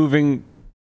of is moving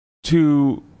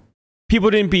to people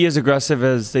didn't be as aggressive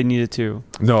as they needed to.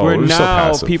 No, where it was so now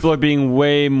passive. people are being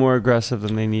way more aggressive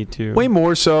than they need to. Way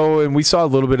more so, and we saw a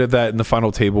little bit of that in the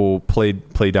final table play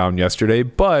down yesterday.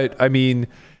 But I mean,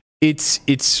 it's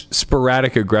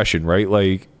sporadic aggression, right?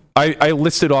 Like I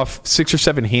listed off 6 or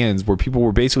 7 hands where people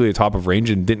were basically at top of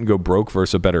range and didn't go broke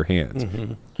versus a better hand.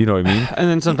 Mm-hmm. You know what I mean? And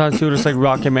then sometimes people just like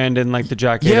rock command in like the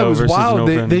jack Yeah, it was versus wild.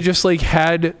 an open. They just like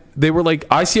they were like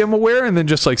ICM aware and then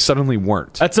just like suddenly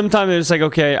weren't. At some time they're just like,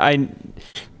 okay,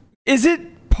 is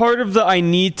it part of the I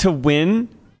need to win?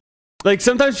 Like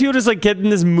sometimes people just like get in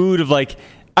this mood of like,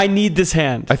 I need this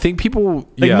hand. I think people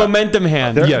momentum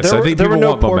hand. Yes, I think there were people no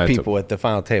want poor momentum. people at the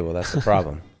final table. That's the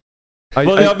problem.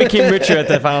 Well, they all became richer at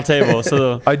the final table.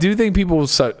 So I do think people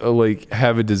like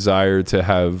have a desire to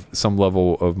have some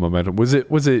level of momentum. Was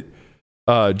it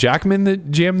Jackman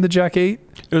that jammed the Jack 8?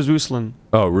 it was Ruslan.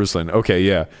 Oh, Ruslan. Okay,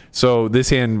 yeah. So this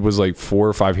hand was like 4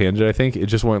 or 5 handed, I think. It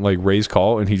just went like raise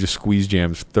call, and he just squeeze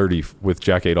jams 30 with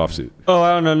Jack 8 offsuit. Oh,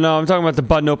 I don't know. No, I'm talking about the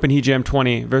button open. He jammed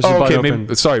 20 versus Oh, button okay.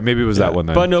 open. Maybe it was that one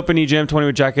then. Button open. He jammed 20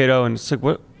 with Jack 8-0, and it's like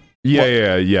what? Yeah.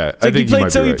 It's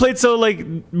like he played so like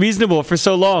reasonable for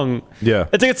so long. Yeah.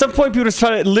 It's like at some point people just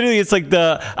try to literally. It's like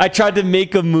I tried to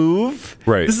make a move.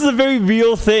 Right. This is a very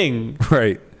real thing.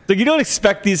 Right. Like you don't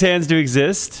expect these hands to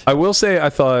exist. I will say,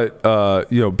 I thought,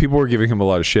 people were giving him a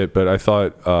lot of shit, but I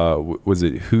thought, was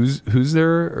it who's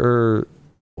there or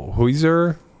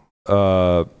Huizer?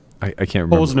 I can't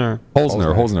remember.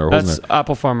 Holzner. That's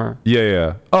Apple Farmer.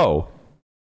 Yeah. Oh.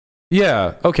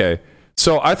 Yeah. Okay.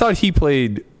 So I thought he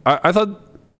played. I thought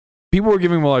people were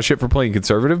giving him a lot of shit for playing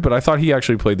conservative, but I thought he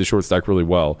actually played the short stack really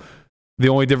well. The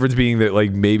only difference being that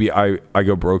like maybe I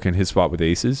go broke in his spot with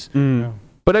aces.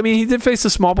 But I mean, he did face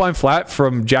a small blind flat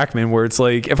from Jackman, where it's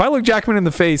like, if I look Jackman in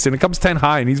the face and it comes 10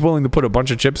 high and he's willing to put a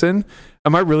bunch of chips in,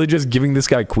 am I really just giving this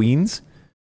guy queens?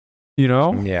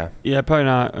 Yeah. Yeah, probably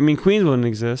not. I mean, Queens wouldn't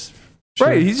exist.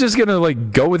 Right. He's just gonna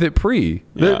like go with it pre.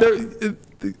 Yeah.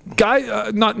 The guy,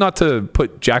 not to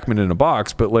put Jackman in a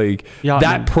box, but like Yachtman.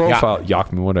 that profile,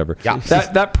 Yachtman, whatever.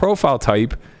 That profile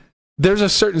type. There's a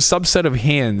certain subset of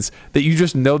hands that you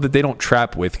just know that they don't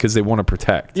trap with because they want to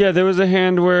protect. Yeah, there was a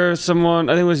hand where someone,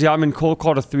 I think it was Yachtman Cole,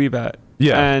 called a 3-bet.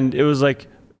 Yeah. And it was like,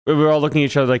 we were all looking at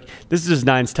each other like, this is just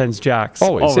 9s, 10s, jacks.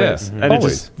 Always. Yeah. And it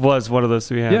just was one of those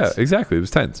 3 hands. Yeah, exactly. It was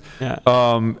 10s. Yeah.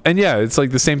 And yeah, it's like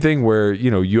the same thing where,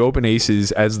 you open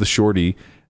aces as the shorty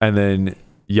and then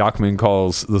Yachtman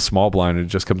calls the small blind and it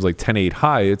just comes like 10-8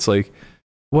 high. It's like,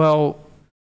 well,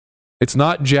 it's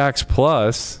not jacks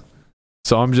plus,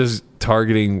 so I'm just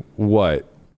targeting what?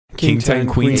 King 10,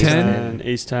 Queen 10?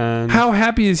 Ace 10. How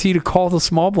happy is he to call the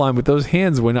small blind with those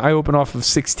hands when I open off of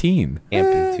 16?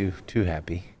 Can't be too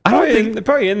happy. I don't Probably think they're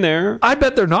probably in there. I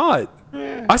bet they're not.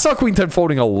 I saw Queen 10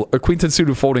 folding Queen 10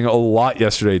 suited folding a lot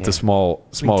yesterday to small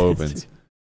opens.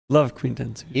 Love queen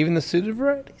 10 suited. Even the suited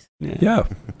varieties? Yeah.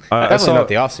 Definitely not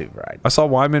the offsuit variety. I saw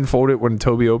Wyman fold it when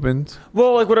Toby opened.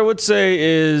 Well, like what I would say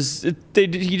is he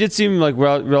did seem like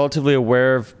relatively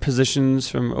aware of positions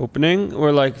from opening,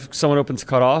 or like if someone opens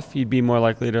cutoff, he'd be more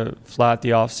likely to flat the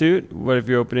offsuit. What if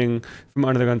you're opening from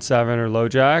under the gun 7 or low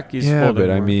jack? He's folding but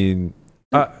more. I mean,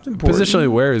 positionally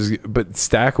aware but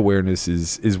stack awareness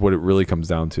is what it really comes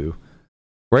down to,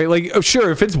 right? Like, sure,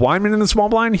 if it's Wyman in the small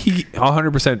blind, he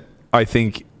 100%, I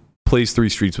think, plays 3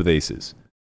 streets with aces.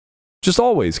 Just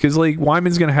always, because like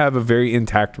Wyman's going to have a very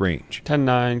intact range.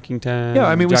 10-9, king 10. Yeah,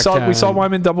 I mean, we Jack saw 10.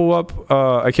 Wyman double up.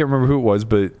 I can't remember who it was,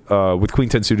 but with queen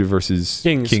 10 suited versus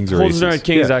kings or Holds aces.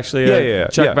 kings actually.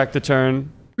 Check back the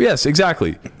turn. Yes,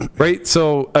 exactly. Right.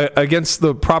 So against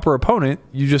the proper opponent,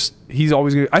 he's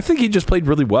always going to. I think he just played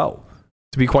really well,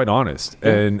 to be quite honest,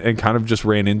 and kind of just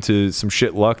ran into some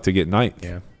shit luck to get ninth.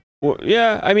 Yeah. Well,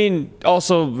 yeah, I mean,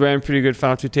 also ran pretty good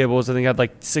final 2 tables. I think had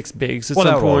like 6 bigs at some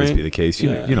that point. will always be the case.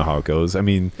 You know how it goes. I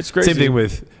mean, it's crazy. Same thing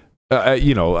with,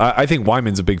 I think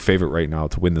Wyman's a big favorite right now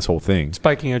to win this whole thing.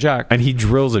 Spiking a jack. And he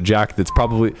drills a jack that's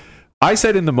probably, I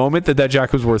said in the moment that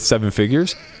jack was worth 7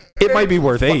 figures. It might be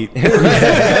worth 8.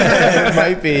 It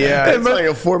might be, yeah. It's like a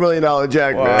 $4 million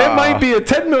jack, man. It might be a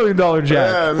 $10 million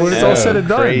jack when it's all said and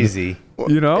done. Crazy.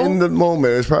 You know? In the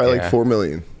moment, it was probably like $4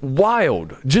 million.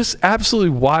 Wild. Just absolutely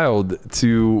wild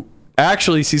to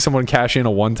actually see someone cash in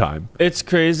a one time. It's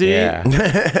crazy. Yeah.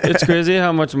 It's crazy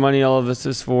how much money all of this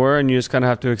is for, and you just kind of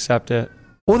have to accept it.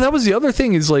 Well, that was the other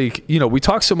thing is like, we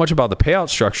talk so much about the payout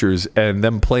structures and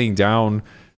them playing down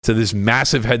to this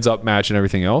massive heads up match and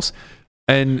everything else.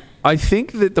 And I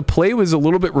think that the play was a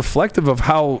little bit reflective of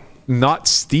how not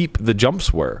steep the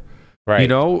jumps were. Right.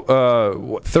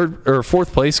 Third or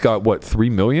fourth place got what, 3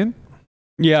 million?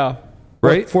 Yeah.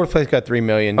 Right? Fourth place got 3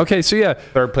 million. Okay, so yeah.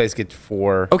 Third place gets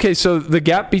 4. Okay, so the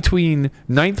gap between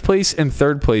ninth place and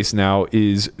third place now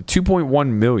is 2.1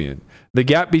 million. The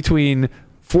gap between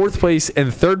fourth place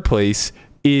and third place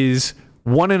is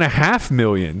 1.5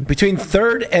 million. Between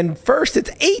third and first, it's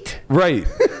 8. Right.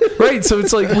 Right. So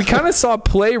it's like we kind of saw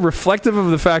play reflective of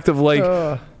the fact of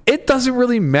like it doesn't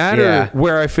really matter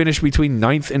where I finish between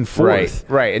ninth and fourth.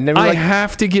 Right. And then I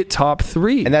have to get top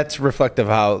 3. And that's reflective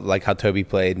of how Toby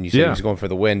played, and you said he was going for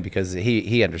the win because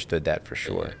he understood that for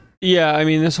sure. Yeah, I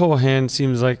mean, this whole hand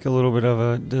seems like a little bit of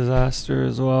a disaster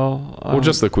as well. Well,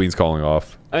 just the queen's calling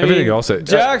off. I Everything mean, else.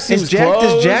 Jack seems close.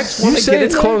 Does Jack You say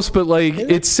it's close, but like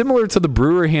it's similar to the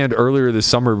Brewer hand earlier this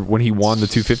summer when he won the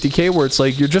 250K, where it's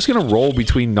like you're just gonna roll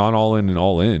between non all in and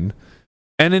all in.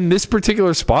 And in this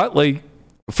particular spot, like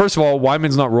first of all,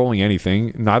 Wyman's not rolling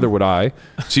anything. Neither would I.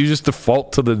 So you just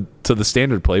default to the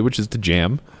standard play, which is to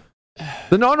jam.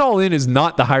 The non all in is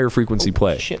not the higher frequency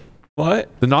play. Shit. What?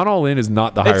 The non all in is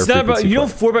not the higher It's not frequency about you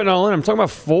play. don't 4-bet all in. I'm talking about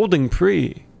folding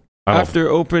pre after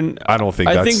open. I don't think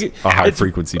that's a high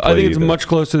frequency play. I think it's either. much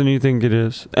closer than you think it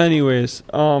is. Anyways,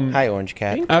 Hi, Orange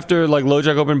Cat. after like low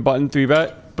jack open button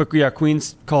 3-bet, but yeah,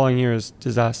 queen's calling here is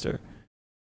disaster.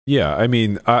 Yeah, I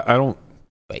mean, I don't.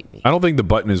 Bite me. I don't think the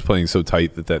button is playing so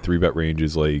tight that 3-bet range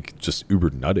is like just uber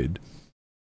nutted.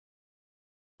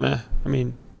 I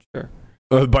mean, sure.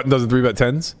 Button doesn't 3-bet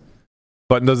 10s.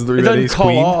 Button doesn't It 3-bet doesn't ace call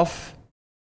queen. off.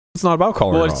 It's not about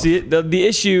calling Well, off. it's the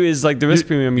issue is like the risk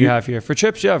premium you have here for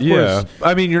chips. Yeah, of course.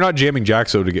 I mean, you're not jamming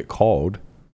jacks to get called.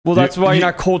 Well, that's why you're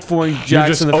not cold foring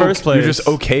jacks in the first place. You're just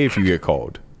okay if you get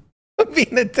called. I'm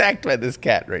being attacked by this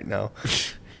cat right now.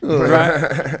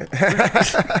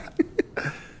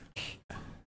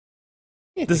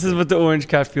 This is what the orange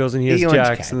cat feels, and he has The orange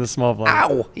jacks cat. in the small blind.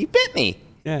 Ow! He bit me.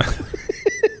 Yeah.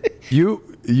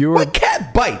 You're What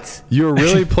cat bites? you're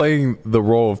really playing the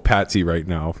role of Patsy right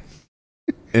now,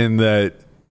 in that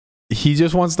he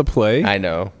just wants to play, I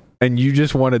know. and you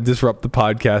just want to disrupt the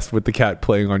podcast with the cat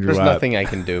playing on your There's lap. nothing I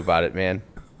can do about it, man.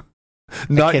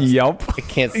 Not can't- Yelp. I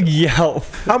can't. Yelp.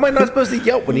 How am I not supposed to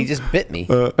yelp when he just bit me?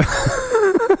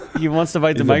 He wants to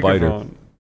bite the He's a biter. microphone.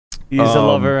 He's a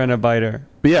lover and a biter.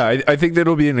 But yeah, I think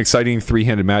that'll be an exciting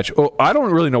 3-handed match. Oh, I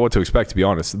don't really know what to expect, to be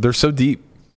honest. They're so deep.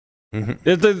 The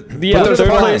there's third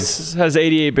lines. place has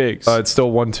 88 bigs. It's still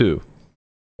 1-2.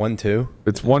 1-2.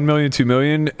 It's 1 million, 2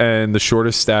 million, and the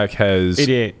shortest stack has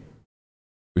 88.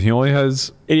 He only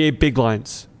has 88 big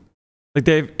lines. Like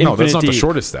they have infinite no. That's not the deep.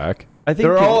 shortest stack. I think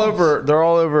They're it all is. over. They're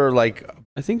all over. Like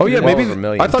I think. Oh yeah, it is. well maybe. over a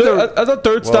million. I thought they were, I thought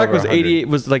third well stack over was 100. 88.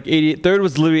 Was like 88. Third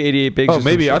was literally 88 bigs. oh or some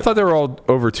maybe I shit. thought they were all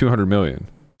over 200 million.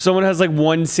 Someone has like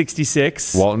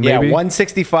 166. Walton, yeah, maybe.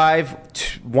 165,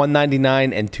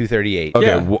 199, and 238. Okay,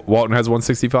 Yeah. Walton has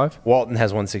 165. Walton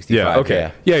has 165. Yeah.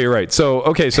 Okay. Yeah, you're right. So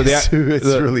so the It's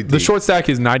really the deep. short stack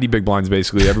is 90 big blinds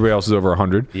basically. Everybody else is over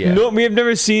 100. Yeah. No, we have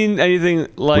never seen anything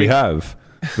like. We have.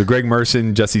 the Greg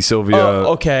Merson, Jesse Sylvia.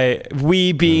 Oh, okay.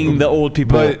 We being the old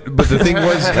people. But the thing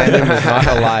was, Brandon was not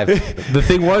alive. the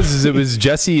thing was, is it was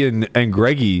Jesse and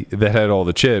Greggy that had all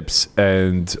the chips,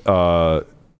 and what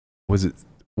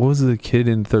was the kid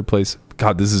in third place?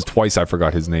 God, this is twice I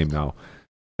forgot his name now,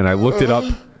 and I looked it up.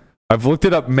 I've looked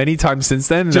it up many times since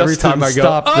then, and every time I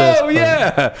go, oh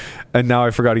yeah, and now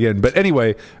I forgot again. But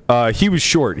anyway, he was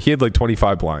short. He had like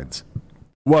 25 blinds.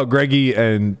 Well, Greggy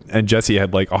and Jesse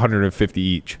had like 150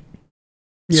 each.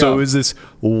 Yeah. So it was this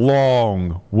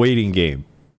long waiting game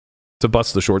to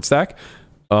bust the short stack.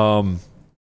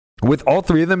 With all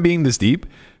three of them being this deep,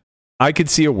 I could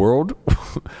see a world.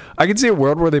 I could see a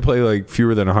world where they play like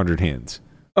fewer than 100 hands.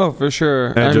 Oh, for sure.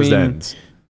 And it just ends.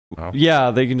 Wow.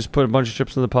 Yeah, they can just put a bunch of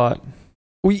chips in the pot.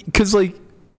 Because like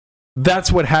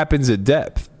that's what happens at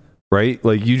depth, right?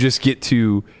 Like you just get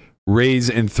to raise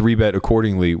and 3-bet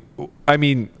accordingly. I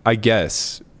mean, I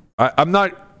guess I'm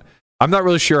not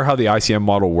really sure how the ICM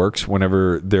model works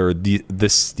whenever there are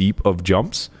this steep of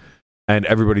jumps and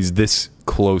everybody's this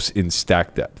close in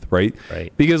stack depth, right?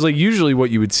 Right. Because like usually what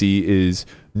you would see is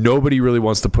nobody really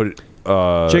wants to put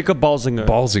Jacob Balzinger.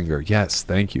 Balzinger, yes,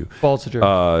 thank you.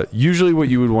 Balzinger. Usually what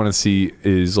you would want to see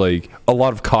is like a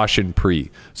lot of caution pre.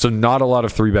 So not a lot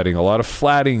of 3-betting, a lot of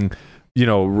flatting,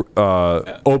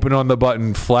 open on the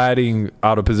button, flatting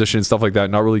out of position, stuff like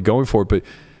that, not really going for it. But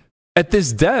at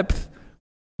this depth,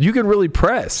 you can really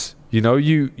press. You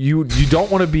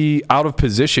don't want to be out of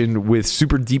position with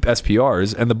super deep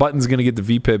SPRs, and the button's going to get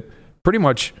the VPIP pretty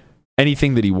much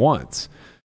anything that he wants.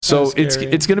 So it's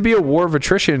going to be a war of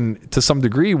attrition to some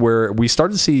degree where we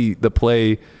start to see the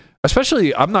play,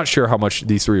 especially, I'm not sure how much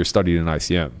these three are studied in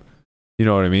ICM. You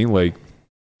know what I mean? Like,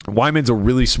 Wyman's a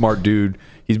really smart dude.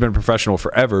 He's been a professional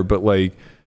forever, but like,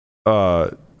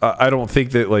 I don't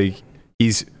think that like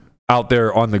he's out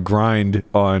there on the grind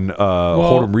on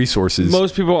Hold'em resources.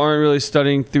 Most people aren't really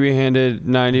studying 3-handed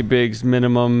 90 bigs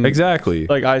minimum. Exactly.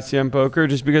 Like ICM poker,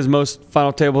 just because most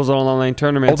final tables on online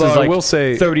tournaments Although is like I will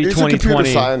say 30, he's 20, a computer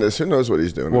 20. scientist. Who knows what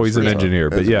he's doing? Well, he's an engineer,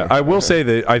 but yeah, I will say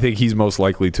that I think he's most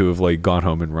likely to have like gone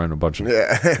home and run a bunch of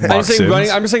I'm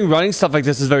just saying running stuff like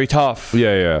this is very tough.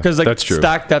 Yeah. Because like that's true.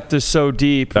 stack depth is so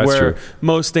deep. That's where true.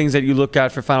 most things that you look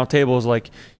at for final tables,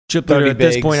 like chip leader at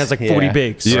this point has like 40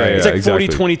 bigs. Yeah, it's like exactly.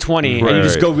 40, 20, 20, Right, and you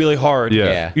just right. go really hard.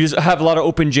 Yeah. You just have a lot of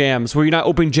open jams where you're not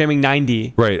open jamming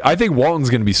 90. Right. I think Walton's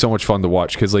going to be so much fun to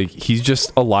watch because like he's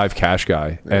just a live cash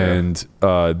guy, and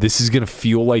this is going to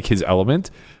feel like his element.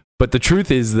 But the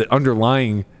truth is that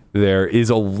underlying there is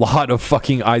a lot of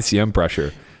fucking ICM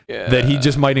pressure that he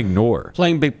just might ignore.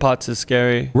 Playing big pots is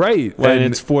scary. Right. When and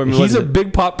it's 4 million. He's a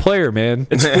big pot player, man.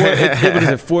 It's what is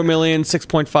it? 4 million,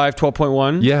 6.5,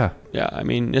 12.1. Yeah. Yeah. I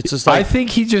mean, it's just like I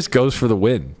think he just goes for the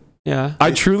win. Yeah.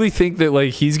 I truly think that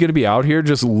like he's going to be out here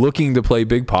just looking to play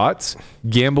big pots,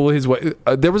 gamble his way.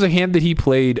 There was a hand that he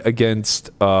played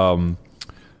against Maceris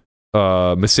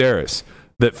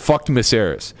that fucked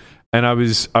Maceris, and I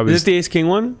was. Is it the Ace King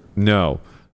one? No.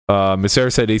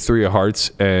 Maceris had ace-3 of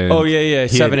hearts, and he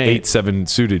 7-8, had 8-7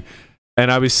 suited. And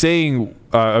I was saying,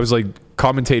 I was like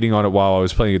commentating on it while I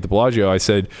was playing at the Bellagio. I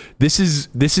said, this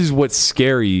is what's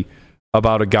scary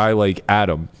about a guy like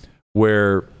Adam,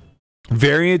 where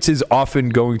variance is often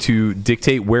going to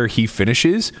dictate where he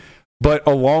finishes, but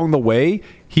along the way,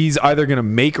 he's either going to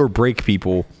make or break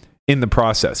people in the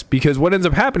process. Because what ends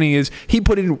up happening is he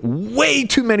put in way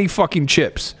too many fucking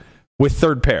chips with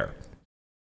third pair.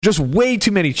 Just way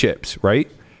too many chips, right?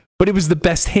 But it was the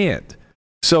best hand.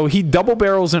 So he double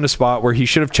barrels in a spot where he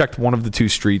should have checked one of the two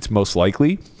streets, most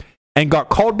likely, and got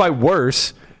called by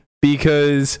worse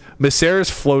because Maceris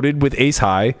floated with ace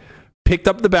high, picked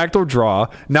up the backdoor draw,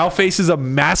 now faces a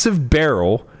massive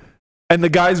barrel, and the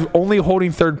guy's only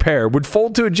holding third pair, would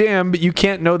fold to a jam, but you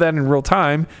can't know that in real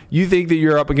time. You think that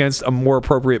you're up against a more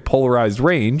appropriate polarized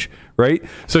range, right?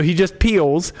 So he just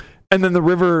peels, and then the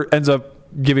river ends up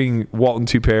giving Walton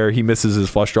 2-pair. He misses his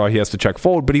flush draw. He has to check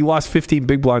fold, but he lost 15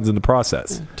 big blinds in the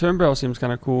process. Turn barrel seems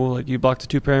kind of cool. Like you block the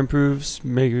 2-pair improves,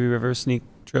 maybe river sneak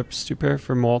trips 2-pair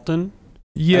from Walton.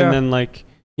 Yeah. And then like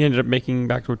he ended up making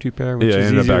backdoor 2-pair, which he is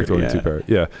ended easier. up backdooring 2-pair.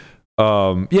 Yeah.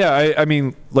 I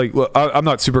mean, like, look, I'm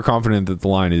not super confident that the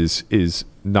line is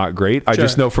not great. I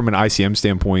just know from an ICM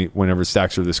standpoint, whenever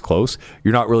stacks are this close,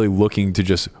 you're not really looking to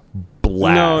just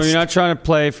blast. No, you're not trying to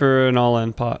play for an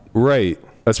all-in pot. Right.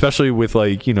 Especially with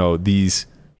like, these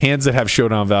hands that have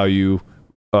showdown value.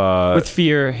 With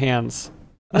fear hands.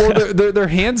 Well, they're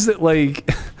hands that like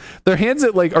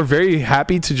are very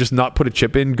happy to just not put a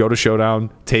chip in, go to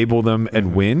showdown, table them,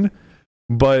 and win.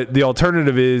 But the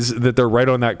alternative is that they're right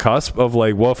on that cusp of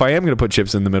like, well, if I am going to put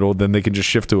chips in the middle, then they can just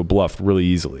shift to a bluff really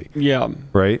easily. Yeah.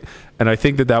 Right. And I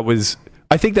think that was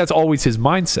I think that's always his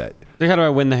mindset. Like, how do I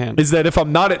win the hand? Is that if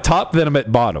I'm not at top, then I'm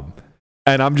at bottom.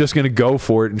 And I'm just going to go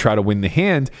for it and try to win the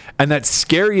hand. And that's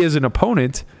scary as an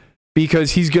opponent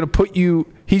because he's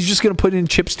just going to put in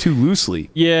chips too loosely.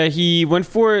 Yeah, he went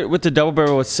for it with the double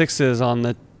barrel with 6s on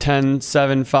the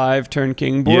 10-7-5 turn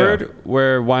king board,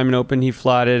 where Wyman opened, he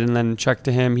flatted, and then checked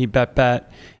to him, he bet,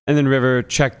 and then River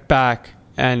checked back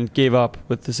and gave up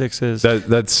with the 6s.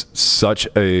 That's such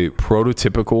a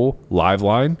prototypical live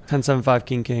line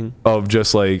 10-7-5 king of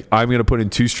just like, I'm going to put in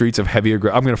 2 streets of heavy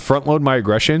aggression. I'm going to front load my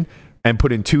aggression and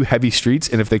put in 2 heavy streets,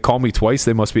 and if they call me twice,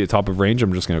 they must be at top of range.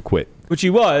 I'm just going to quit. Which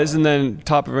he was, and then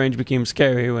top of range became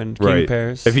scary when king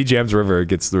pairs. If he jams river, it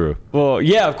gets through. Well,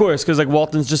 yeah, of course, because like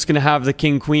Walton's just going to have the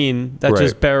king queen that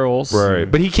just barrels. Right,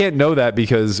 but he can't know that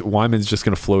because Wyman's just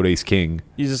going to float ace king.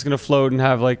 He's just going to float and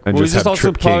have like. And He's just also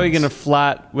trip probably kings. going to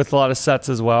flat with a lot of sets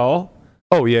as well.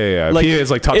 Oh yeah. Like, if he has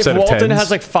like top if set of Walton 10s,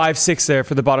 has like 5-6 there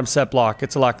for the bottom set block,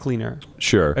 it's a lot cleaner.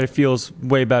 sure. And it feels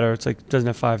way better. It's like doesn't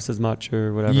have 5s as much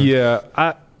or whatever. Yeah,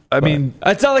 I mean,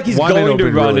 It's not like he's Wyman going to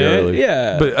opened run really it. early.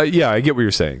 Yeah. But yeah, I get what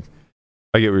you're saying.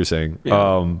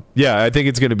 Yeah. I think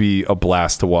it's going to be a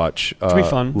blast to watch. It's gonna be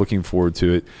fun. Looking forward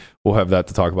to it. We'll have that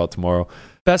to talk about tomorrow.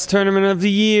 Best tournament of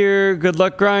the year. Good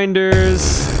luck,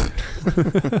 grinders.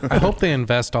 I hope they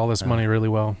invest all this money really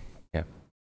well.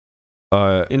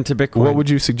 Into Bitcoin. What would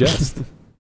you suggest?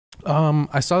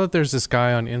 I saw that there's this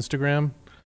guy on Instagram.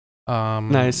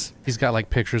 Nice. He's got like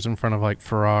pictures in front of like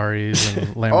Ferraris and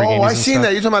Lamborghinis. Oh, I and seen stuff.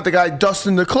 that. You're talking about the guy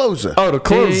Dustin the Closer. Oh, the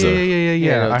closer. Yeah.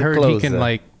 Yeah, I the heard he closer. can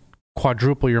like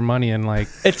quadruple your money and like.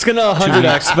 It's going to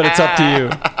 100x, but it's up to you.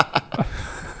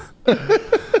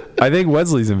 I think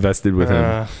Wesley's invested with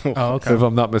him, Oh, okay. if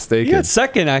I'm not He mistaken. got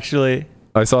second, actually.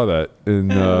 I saw that in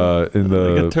Like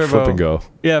the a turbo. flip and go.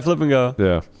 Yeah, flip and go.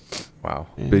 Yeah. Wow.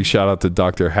 Big shout out to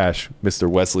Dr. Hash, Mr.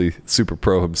 Wesley, super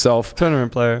pro himself.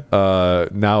 Tournament player.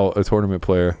 Now a tournament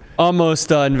player. Almost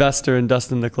investor in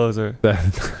Dustin the Closer.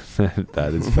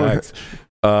 That is facts.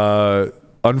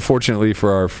 Unfortunately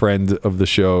for our friend of the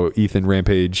show, Ethan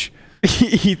Rampage.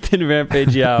 Ethan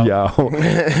Rampage Yao.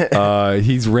 Yeah.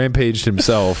 He's rampaged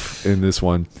himself in this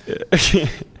one.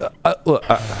 Look,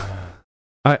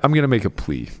 I'm going to make a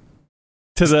plea.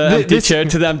 To the empty chair.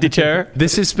 To the empty chair.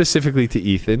 This is specifically to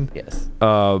Ethan. Yes.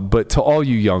 But to all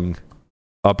you young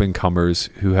up-and-comers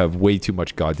who have way too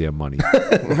much goddamn money,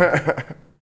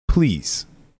 please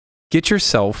get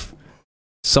yourself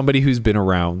somebody who's been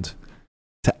around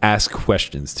to ask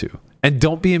questions to. And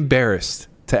don't be embarrassed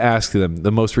to ask them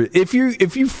the most... If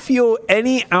you feel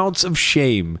any ounce of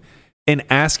shame in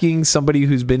asking somebody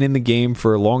who's been in the game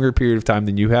for a longer period of time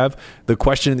than you have, the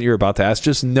question that you're about to ask,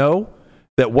 just know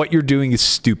that what you're doing is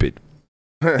stupid.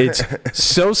 It's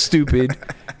so stupid.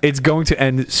 It's going to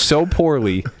end so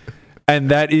poorly. And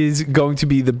that is going to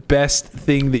be the best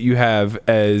thing that you have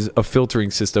as a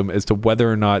filtering system as to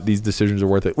whether or not these decisions are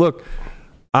worth it. Look,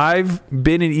 I've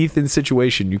been in Ethan's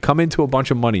situation. You come into a bunch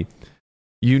of money.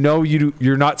 You know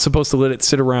you're not supposed to let it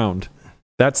sit around.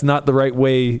 That's not the right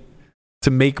way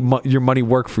to make your money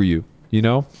work for you, you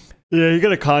know? Yeah, you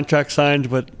got a contract signed,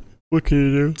 but what can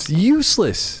you do? It's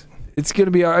useless. It's going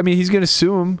to be... I mean, he's going to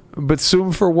sue him, but sue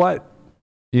him for what?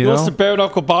 He wants to bare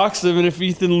knuckle box him, and if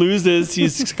Ethan loses,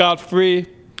 he's scot-free.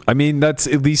 I mean, that's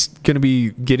at least going to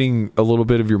be getting a little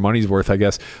bit of your money's worth, I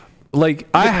guess. Like,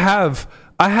 I have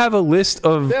a list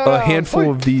of a handful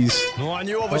of these. Ethan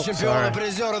and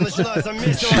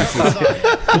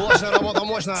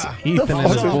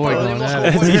his boy going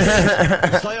at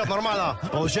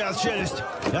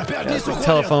it.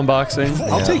 Telephone boxing.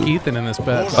 I'll take Ethan in this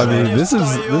bet. I mean, this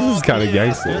is kind of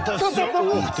gangster.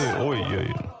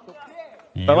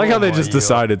 I like how they just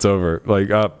decide it's over. Like,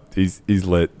 he's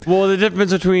lit. Well, the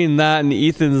difference between that and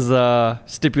Ethan's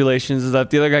stipulations is that if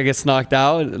the other guy gets knocked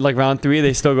out, like round 3,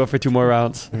 they still go for 2 more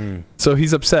rounds. So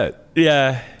he's upset.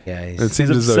 Yeah. Yeah. It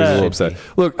seems as though he's a little upset.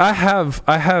 Look, I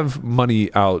have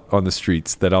money out on the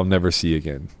streets that I'll never see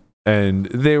again. And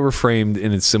they were framed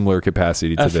in a similar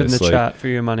capacity to F in this. the chat for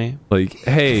your money. Like,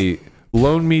 hey,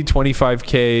 loan me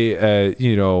 $25K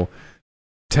at,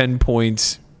 10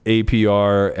 points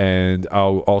APR, and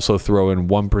I'll also throw in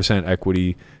 1%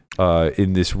 equity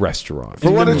in this restaurant.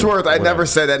 For what it's worth, I never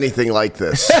said anything like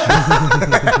this.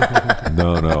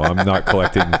 No, I'm not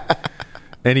collecting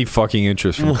any fucking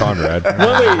interest from Conrad.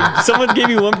 Wait, someone gave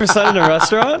you 1% in a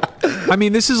restaurant? I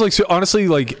mean, this is like, so honestly,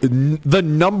 like the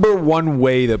number one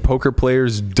way that poker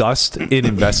players dust in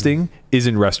investing is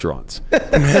in restaurants.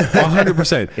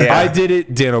 100%. Yeah. I did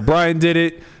it. Dan O'Brien did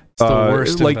it. the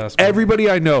worst like investment. everybody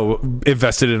I know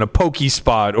invested in a pokey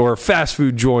spot or a fast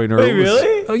food joint. Or Wait,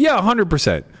 really? Yeah,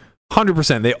 100%.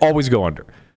 100%. They always go under.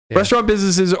 Yeah. Restaurant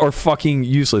businesses are fucking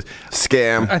useless.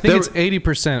 Scam. I think it's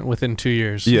 80% within 2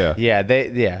 years. Yeah.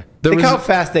 Think was- how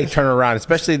fast they turn around,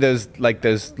 especially those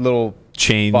little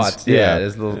Chains. spots. Yeah.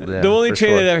 Those little, The only for chain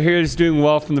sure. that I hear is doing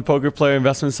well from the poker player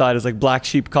investment side is like Black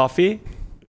Sheep Coffee.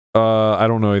 I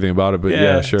don't know anything about it, but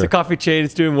yeah, sure. It's a coffee chain.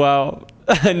 It's doing well.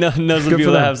 I know some Good for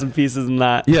people that them. have some pieces in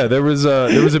that. Yeah, there was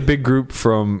a big group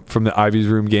from the Ivy's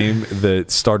Room game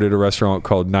that started a restaurant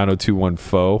called 9021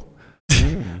 Faux.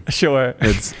 Sure.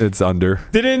 It's under.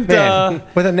 Didn't Man,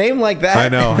 with a name like that. I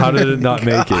know. How did it not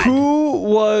make it?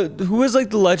 who was like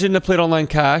the legend that played Online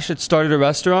Cash that started a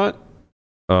restaurant?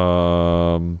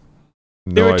 No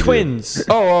They were idea. twins.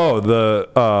 Oh,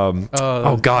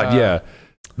 God, yeah.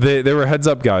 They were heads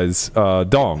up guys.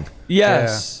 Dong,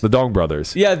 Yes. the Dong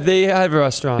brothers. Yeah, they have a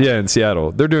restaurant. Yeah, in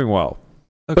Seattle, they're doing well,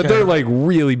 but Okay. they're like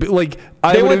really big. Like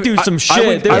They went through some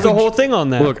shit. There was a whole thing on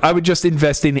that. Look, I would just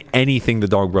invest in anything the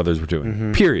Dong brothers were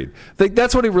doing. Period. Like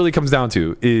that's what it really comes down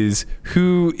to: is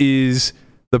who is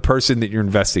the person that you're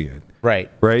investing in. Right.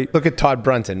 Right. Look at Todd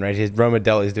Brunson, right? His Roma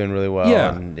Deli is doing really well.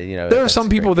 Yeah. And, There are that's some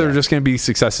people great, that are just going to be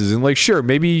successes, and like, sure,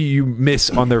 maybe you miss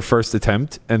on their first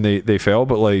attempt and they fail,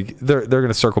 but like they're going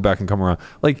to circle back and come around.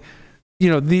 Like,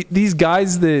 these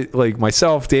guys that like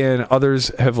myself, Dan, others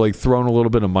have like thrown a little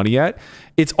bit of money at.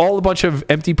 It's all a bunch of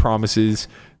empty promises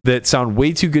that sound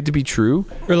way too good to be true.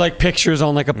 Or like pictures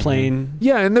on like a plane.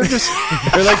 Yeah, and they're just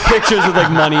Or like pictures with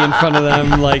like money in front of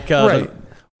them. Like right.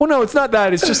 Well, no, it's not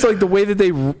that. It's just like the way that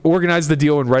they organize the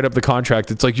deal and write up the contract.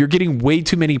 It's like you're getting way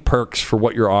too many perks for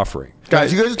what you're offering.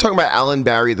 Guys, you guys are talking about Alan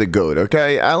Barry the GOAT,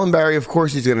 okay? Alan Barry, of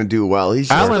course he's going to do well. He's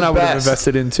just Alan, the I would have best.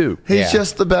 invested in too. He's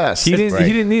just the best. He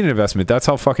didn't need an investment. That's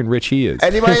how fucking rich he is.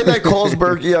 Anybody that calls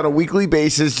Berkey on a weekly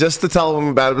basis just to tell him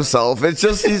about himself, it's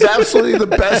just he's absolutely the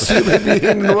best human being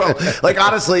in the world. Like,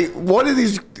 honestly, one of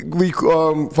these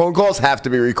phone calls have to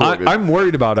be recorded. I'm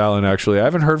worried about Alan, actually. I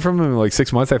haven't heard from him in like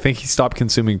 6 months. I think he stopped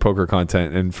consuming poker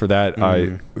content, and for that,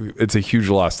 it's a huge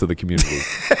loss to the community.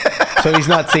 So he's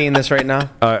not seeing this right now?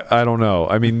 I don't know.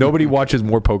 I mean, nobody watches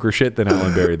more poker shit than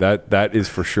Alan Barry. That is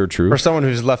for sure true. For someone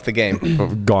who's left the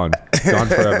game. Gone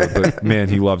forever. But man,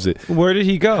 he loves it. Where did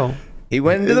he go? He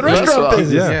went into the restaurant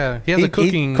business. Yeah. He has a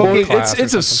cooking Well, class.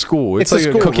 it's a school. It's It's a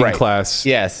like school, cooking right. class.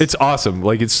 Yes. It's awesome.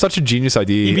 Like, it's such a genius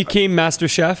idea. He became Master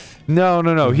Chef. No.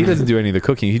 He doesn't do any of the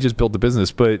cooking. He just built the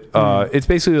business. But it's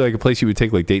basically like a place you would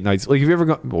take like date nights. Like, have you ever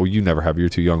gone? Well, you never have. You're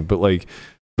too young. But like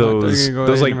those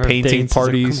like painting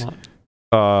parties.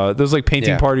 Those like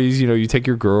painting parties. You take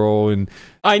your girl and.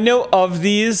 I know of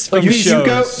these from you shows.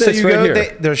 go. So you right go.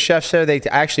 here. There's chefs there. I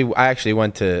actually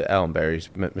went to Ellen Barry's.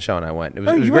 Michelle and I went. It was,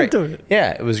 Oh, it was you great. went to it?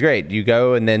 Yeah, it was great. You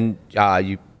go and then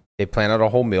they plan out a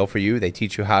whole meal for you. They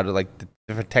teach you how to like the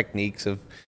different techniques of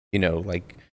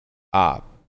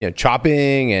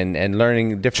chopping and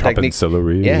learning different techniques.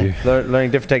 Celery. Yeah, learning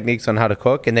different techniques on how to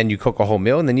cook, and then you cook a whole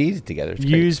meal and then you eat it together. It's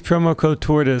great. Use promo code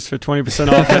TORTOISE for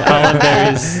 20% off at Alan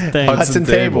Barry's thing. Hudson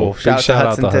Table. Big Shout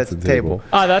out to Hudson Table. Table.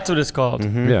 That's what it's called.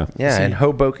 Yeah. Yeah, in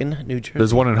Hoboken, New Jersey.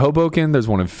 There's one in Hoboken. There's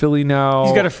one in Philly now.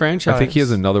 He's got a franchise. I think he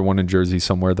has another one in Jersey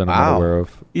somewhere that I'm not Wow. aware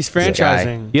of. He's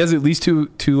franchising. He has at least two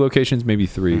locations, maybe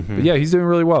three. But yeah, he's doing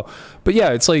really well. But yeah,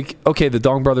 it's like, okay, the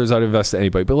Dong brothers, I'd invest in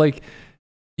anybody. But like,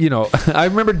 I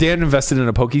remember Dan invested in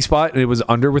a Pokey Spot and it was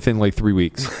under within like 3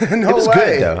 weeks. No It was way.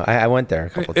 good though. I went there a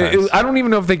couple times. I don't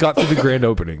even know if they got through the grand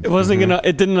opening. It wasn't gonna.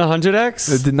 It didn't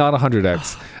 100x. It did not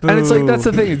 100x. And it's like, that's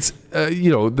the thing. It's,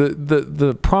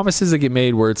 the promises that get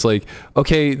made where it's like,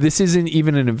 okay, this isn't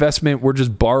even an investment. We're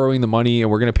just borrowing the money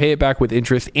and we're going to pay it back with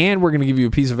interest and we're going to give you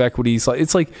a piece of equity. So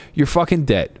it's like, you're fucking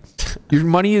dead. Your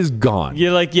money is gone.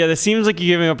 You're like, yeah, this seems like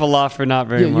you're giving up a lot for not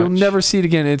very much. You'll never see it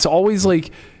again. It's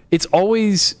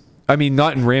always, I mean,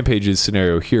 not in Rampage's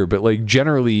scenario here, but like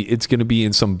generally it's going to be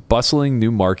in some bustling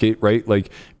new market, right? Like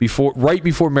right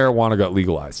before marijuana got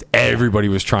legalized, everybody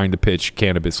was trying to pitch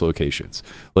cannabis locations.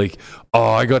 Like,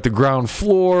 oh, I got the ground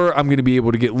floor. I'm going to be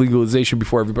able to get legalization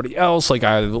before everybody else. Like,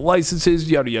 I have the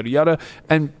licenses, yada, yada, yada.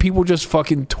 And people just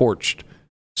fucking torched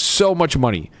so much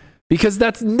money. Because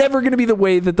that's never going to be the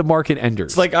way that the market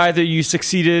enters. It's like either you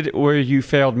succeeded or you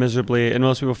failed miserably, and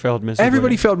most people failed miserably.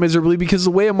 Everybody failed miserably because the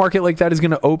way a market like that is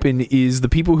going to open is the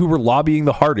people who were lobbying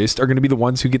the hardest are going to be the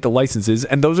ones who get the licenses,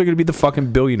 and those are going to be the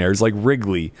fucking billionaires like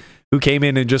Wrigley, who came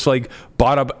in and just like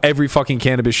bought up every fucking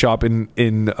cannabis shop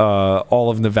in all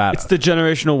of Nevada. It's the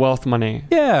generational wealth money.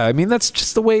 Yeah, I mean, that's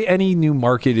just the way any new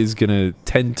market is going to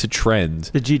tend to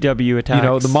trend. The GW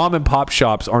attacks. The mom and pop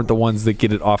shops aren't the ones that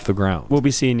get it off the ground. We'll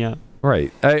be seeing you.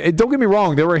 Right. Don't get me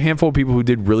wrong. There were a handful of people who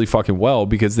did really fucking well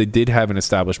because they did have an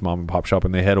established mom and pop shop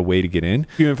and they had a way to get in.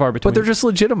 Few and far between. But they're just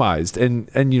legitimized and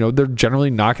they're generally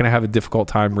not going to have a difficult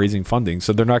time raising funding.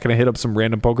 So they're not going to hit up some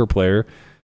random poker player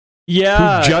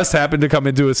Yeah. who just happened to come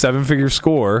into a 7-figure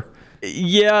score.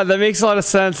 Yeah, that makes a lot of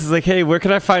sense. It's like, hey, where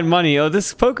can I find money? Oh,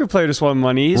 this poker player just won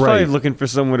money. He's probably looking for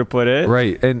somewhere to put it.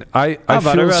 Right. And I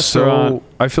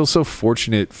feel so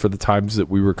fortunate for the times that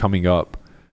we were coming up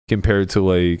compared to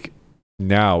like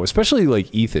now, especially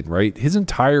like Ethan, right? His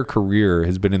entire career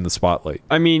has been in the spotlight.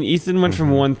 I mean, Ethan went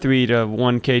from 1.3 to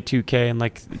 1K, 2K in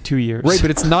like 2 years. Right, but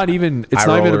it's not even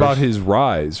about his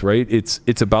rise, right?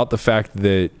 It's about the fact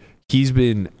that he's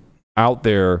been out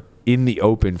there in the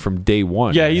open from day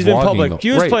one. Yeah, he's been public.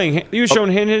 He was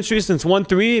showing hand history since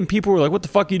 1.3, and people were like, "What the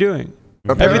fuck are you doing?"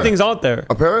 Everything's out there.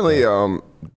 Apparently,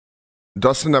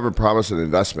 Dustin never promised an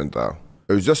investment though.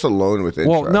 It was just a loan with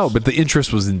interest. Well, no, but the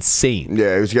interest was insane.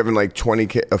 Yeah, he was given like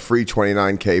 $20K, a free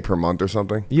 $29K per month or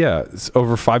something. Yeah, it's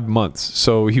over 5 months.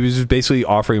 So he was just basically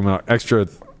offering him an extra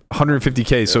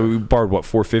 $150K. So we borrowed what,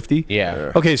 $450?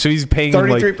 Yeah. Okay, so he's paying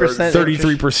 33%.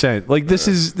 33%. Like this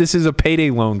is a payday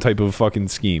loan type of fucking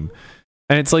scheme.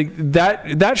 And it's like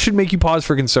that should make you pause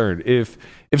for concern. If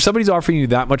somebody's offering you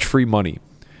that much free money,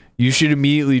 you should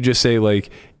immediately just say like,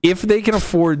 if they can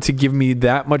afford to give me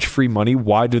that much free money,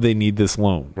 why do they need this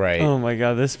loan? Right. Oh my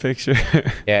god, this picture.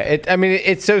 Yeah.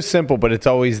 It's so simple, but it's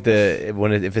always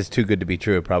if it's too good to be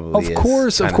true, it probably is. Of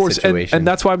course. And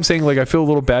that's why I'm saying like I feel a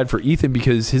little bad for Ethan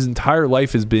because his entire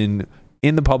life has been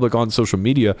in the public on social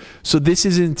media. So this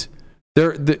isn't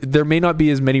there may not be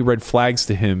as many red flags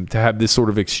to him to have this sort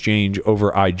of exchange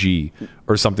over IG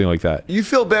or something like that. You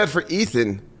feel bad for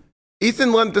Ethan.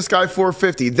 Ethan lent this guy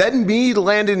 $450. Then me,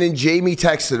 Landon, and Jamie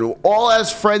texted him, all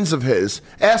as friends of his,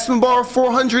 asked him to borrow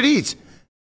 $400 each.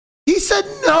 He said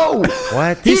no.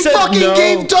 What? He fucking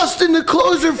gave Dustin the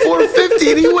closer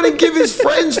 $450, and he wouldn't give his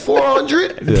friends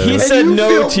 $400. Yeah. He said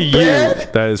no to you.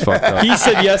 That is fucked up. He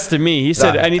said yes to me. He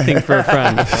said anything for a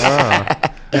friend.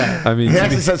 I mean,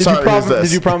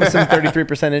 did you promise him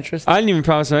 33% interest? I didn't even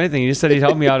promise him anything. He just said he'd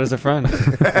help me out as a friend.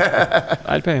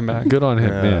 I'd pay him back. Good on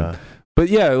him, man. But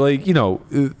yeah, like, you know,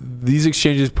 these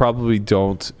exchanges probably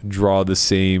don't draw the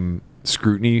same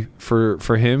scrutiny for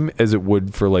him as it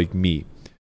would for like me.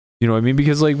 You know what I mean?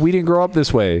 Because like we didn't grow up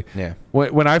this way. Yeah.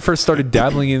 When I first started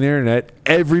dabbling in the internet,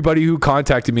 everybody who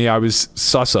contacted me, I was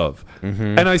sus of.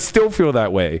 Mm-hmm. And I still feel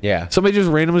that way. Yeah. Somebody just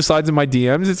randomly slides in my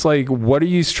DMs. It's like, what are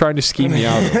you trying to scheme me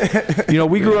out of? You know,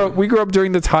 we grew up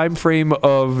during the time frame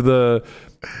of the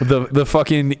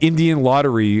fucking Indian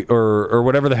lottery or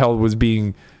whatever the hell was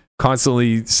being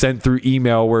constantly sent through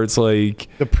email, where it's like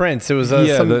the prince. It was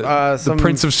the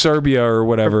Prince of Serbia or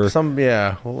whatever.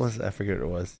 What was I forget what it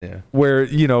was. Yeah, where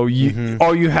you know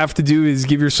all you have to do is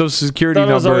give your social security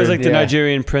number. It was always like the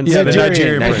Nigerian prince. Yeah, the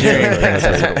Nigerian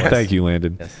prince. Thank you,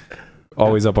 Landon. Yes.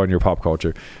 Always up on your pop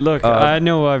culture. Look, I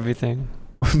know everything.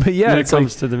 But yeah, when it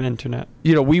comes to the internet,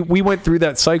 you know, we went through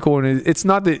that cycle, and it's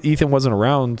not that Ethan wasn't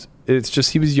around. It's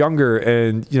just he was younger,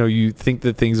 and you know, you think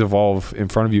that things evolve in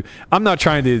front of you. I'm not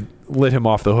trying to let him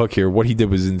off the hook here. What he did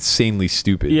was insanely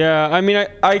stupid. Yeah, I mean,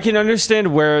 I can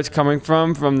understand where it's coming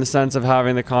from the sense of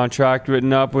having the contract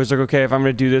written up. Where it's like, okay, if I'm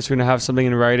going to do this, we're going to have something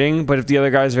in writing. But if the other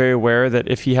guy's very aware that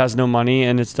if he has no money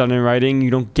and it's done in writing,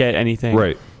 you don't get anything.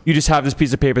 Right. You just have this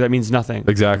piece of paper that means nothing.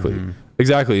 Exactly. Mm-hmm.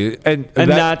 Exactly. And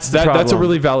that's a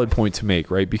really valid point to make,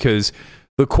 right? Because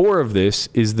the core of this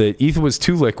is that Ethan was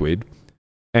too liquid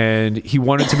and he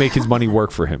wanted to make his money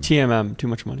work for him. TMM, too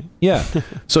much money. Yeah.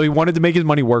 So he wanted to make his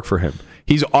money work for him.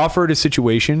 He's offered a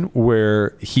situation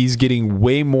where he's getting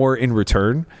way more in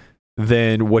return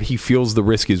than what he feels the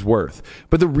risk is worth.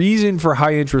 But the reason for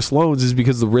high interest loans is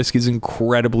because the risk is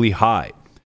incredibly high.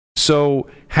 So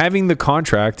having the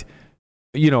contract,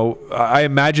 you know, I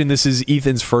imagine this is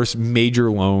Ethan's first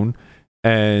major loan.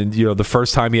 And, you know, the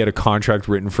first time he had a contract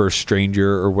written for a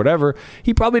stranger or whatever,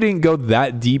 he probably didn't go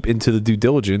that deep into the due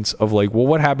diligence of like, well,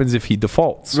 what happens if he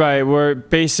defaults? Right. Where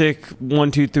basic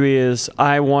 1, 2, 3 is,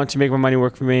 I want to make my money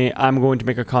work for me. I'm going to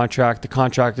make a contract. The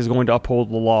contract is going to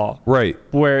uphold the law. Right.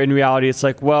 Where in reality, it's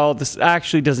like, well, this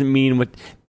actually doesn't mean what...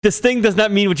 This thing does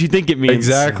not mean what you think it means.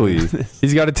 Exactly.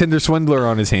 He's got a Tinder swindler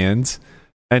on his hands.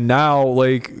 And now,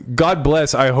 like, God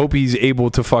bless, I hope he's able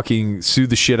to fucking sue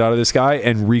the shit out of this guy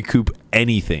and recoup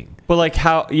anything. But, like,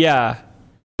 how... Yeah.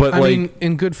 But, I like... mean,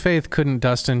 in good faith, couldn't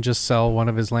Dustin just sell one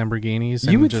of his Lamborghinis?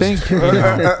 You would think...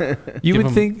 You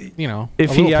would think... You know,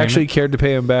 if he actually cared to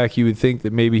pay him back, you would think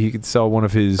that maybe he could sell one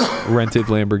of his rented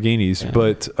Lamborghinis. Yeah.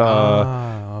 But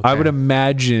okay. I would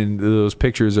imagine those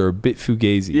pictures are a bit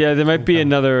fugazi. Yeah, there might be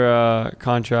another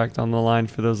contract on the line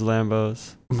for those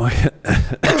Lambos.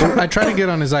 I tried to get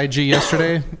on his IG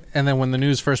yesterday, and then when the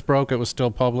news first broke, it was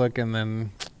still public, and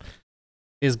then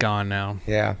is gone now.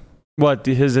 Yeah. What,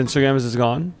 his Instagram is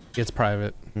gone? It's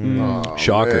private. Oh,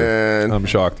 Shocker. man. I'm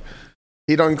shocked.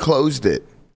 He done closed it.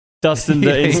 Dustin, the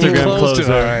Instagram closer.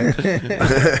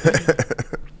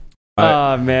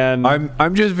 Oh man,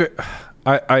 I'm just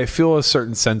I feel a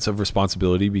certain sense of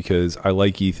responsibility because I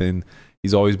like Ethan.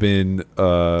 He's always been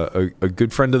a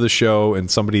good friend of the show and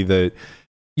somebody that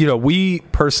we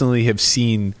personally have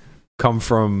seen come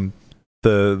from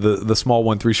the small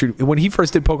 1-3 shoot. When he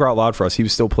first did Poker Out Loud for us, he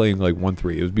was still playing like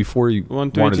 1-3. It was before he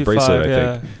won his bracelet,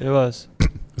 I think. It was.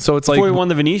 So it's before like he won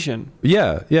the Venetian.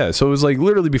 Yeah. So it was like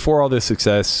literally before all this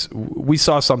success, we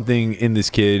saw something in this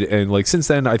kid, and like since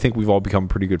then, I think we've all become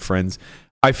pretty good friends.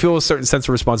 I feel a certain sense of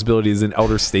responsibility as an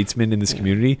elder statesman in this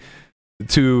community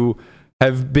to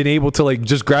have been able to like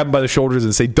just grab him by the shoulders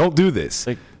and say, "Don't do this."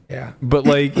 But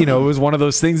like it was one of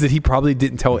those things that he probably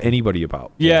didn't tell anybody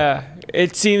about. Yeah,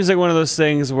 it seems like one of those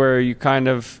things where you kind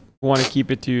of want to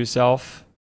keep it to yourself.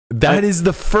 That is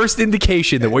the first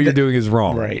indication that what you're doing is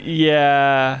wrong. Right.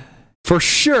 Yeah. For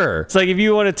sure. It's like if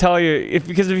you want to tell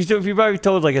because if you probably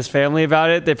told like his family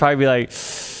about it, they'd probably be like,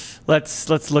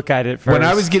 let's look at it first. When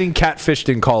I was getting catfished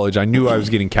in college, I knew I was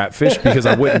getting catfished because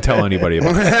I wouldn't tell anybody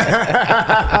about it.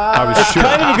 I was sure.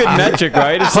 Kind of a good metric,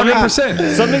 right?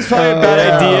 100%. Something's probably a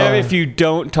bad idea if you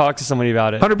don't talk to somebody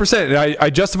about it. 100%. And I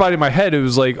justified in my head. It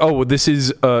was like, oh, well, this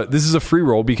is a free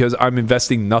roll because I'm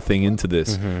investing nothing into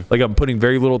this. Like I'm putting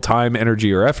very little time,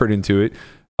 energy, or effort into it.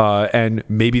 And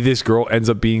maybe this girl ends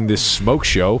up being this smoke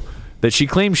show that she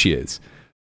claims she is.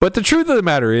 But the truth of the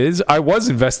matter is, I was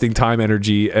investing time,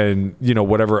 energy, and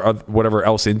whatever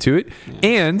else into it,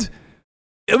 and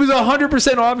it was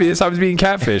 100% obvious I was being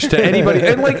catfished to anybody.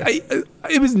 And like,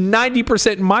 it was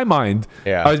 90% in my mind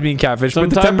I was being catfished, but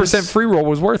the 10% free roll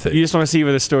was worth it. You just want to see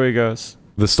where the story goes.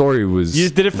 The story was. You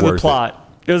just did it for the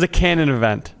plot. It was a canon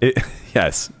event.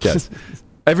 Yes.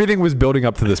 Everything was building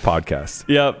up to this podcast.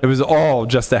 Yep. It was all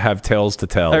just to have tales to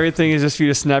tell. Everything is just for you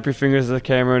to snap your fingers at the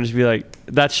camera and just be like,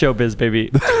 that's showbiz,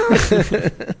 baby.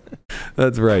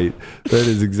 That's right. That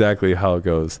is exactly how it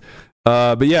goes.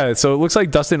 But yeah, so it looks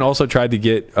like Dustin also tried to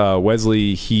get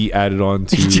Wesley. He added on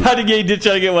to. He did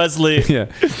try to get Wesley. Yeah.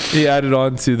 He added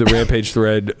on to the Rampage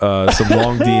thread some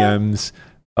long DMs.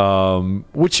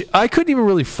 Which I couldn't even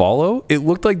really follow. It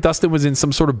looked like Dustin was in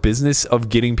some sort of business of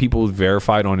getting people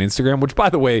verified on Instagram, which, by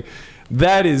the way,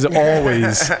 that is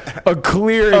always a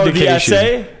clear indication. The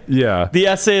essay? Yeah. The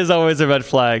essay is always a red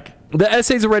flag. The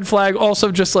essay's a red flag.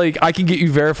 Also, just like I can get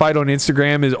you verified on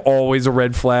Instagram is always a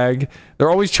red flag. They're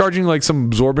always charging like some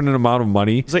absorbent amount of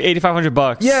money. It's like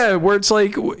 $8,500. Yeah, where it's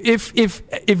like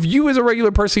if you as a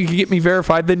regular person can get me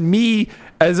verified, then me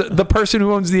as the person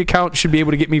who owns the account should be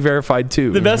able to get me verified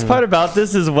too. The best part about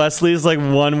this is Wesley's like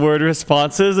one-word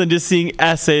responses and just seeing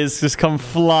essays just come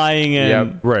flying in.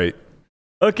 Yep, right.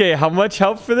 Okay, how much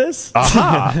help for this?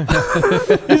 Aha!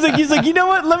 He's like, you know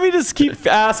what? Let me just keep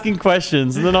asking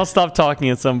questions, and then I'll stop talking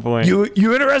at some point. You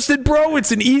interested, bro?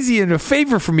 It's an easy and a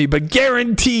favor for me, but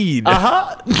guaranteed.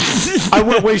 I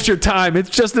won't waste your time.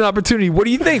 It's just an opportunity. What do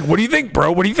you think? What do you think,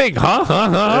 bro? What do you think? Huh?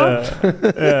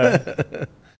 Yeah.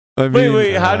 I mean,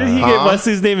 wait. How did he get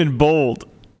Wesley's name in bold?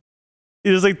 He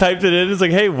just like typed it in. It's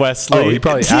like, hey, Wesley. Oh, he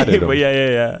probably added him.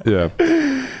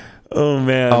 Yeah. Oh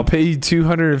man. I'll pay you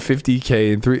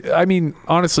 $250K in 3. I mean,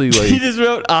 honestly, like he just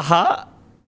wrote,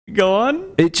 Go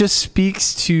on. It just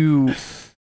speaks to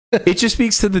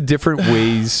the different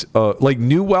ways. Like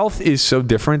new wealth is so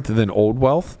different than old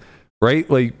wealth, right?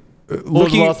 Like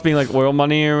old wealth being like oil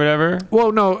money or whatever.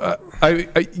 Well, no,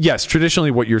 yes,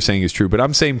 traditionally what you're saying is true, but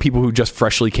I'm saying people who just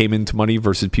freshly came into money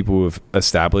versus people who have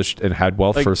established and had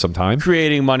wealth like for some time.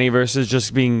 Creating money versus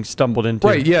just being stumbled into.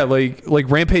 Right, yeah, like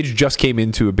Rampage just came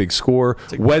into a big score.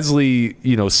 Wesley,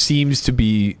 seems to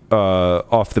be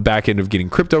off the back end of getting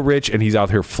crypto rich, and he's out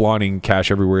here flaunting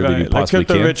cash everywhere that he possibly like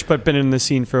crypto can. rich, but been in the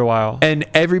scene for a while. And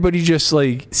everybody just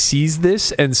like sees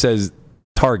this and says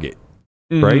target,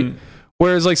 right?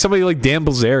 Whereas like somebody like Dan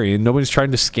Bilzerian, nobody's trying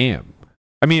to scam.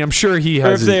 I mean, I'm sure he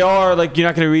has. Or if they are, like, you're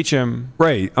not going to reach him.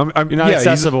 Right. You're not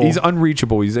accessible. He's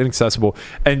unreachable. He's inaccessible.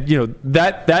 And,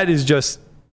 that is just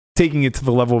taking it to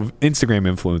the level of Instagram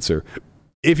influencer.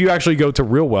 If you actually go to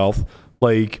real wealth,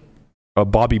 like a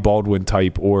Bobby Baldwin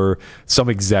type or some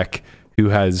exec who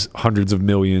has hundreds of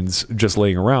millions just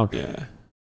laying around. Yeah.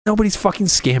 Nobody's fucking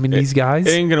scamming these guys.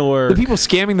 It ain't going to work. The people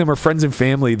scamming them are friends and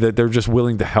family that they're just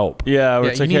willing to help. Yeah,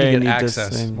 it's you like, need hey, to I get need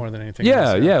access more than anything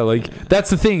Yeah, else. like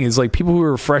that's the thing is like people who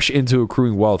are fresh into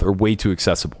accruing wealth are way too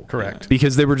accessible. Correct.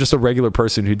 Because they were just a regular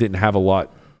person who didn't have a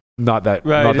lot, not that it's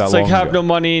like long have ago. no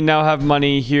money, now have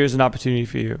money, here's an opportunity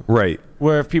for you. Right.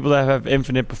 Where if people that have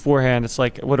infinite beforehand, it's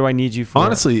like, what do I need you for?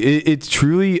 Honestly, it's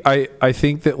truly, I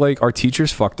think that like our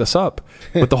teachers fucked us up.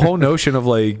 But the whole notion of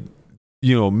like,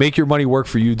 make your money work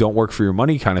for you, don't work for your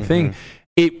money kind of thing.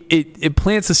 it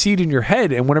plants a seed in your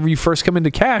head, and whenever you first come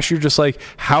into cash, you're just like,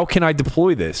 how can I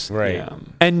deploy this? Right. Yeah.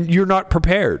 And you're not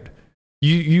prepared.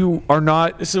 You are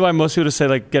not. This is why most people say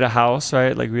like get a house,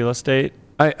 right? Like real estate.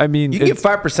 I mean, You can get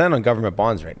 5% on government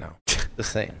bonds right now.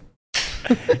 Just saying.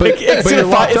 but It's you're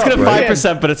locked up, gonna right?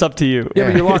 5%, but it's up to you. Yeah,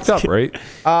 but you're locked up, right?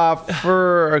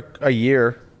 For a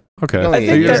year. Okay. I I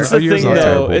think that's the thing, not though.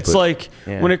 terrible, It's but- like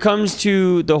Yeah. when it comes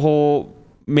to the whole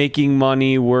making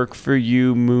money work for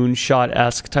you,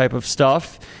 moonshot-esque type of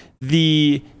stuff,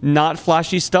 the not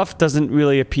flashy stuff doesn't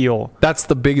really appeal. That's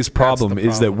the biggest problem,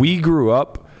 is that we grew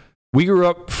up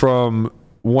from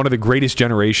one of the greatest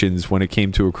generations when it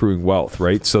came to accruing wealth,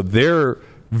 right? So they're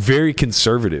very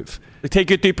conservative Like, take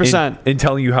your 3%. in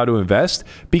telling you how to invest,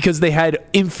 because they had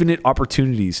infinite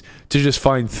opportunities to just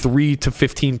find 3 to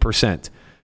 15%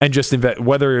 and just invest,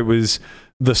 whether it was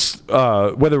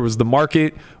the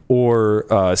market or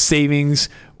savings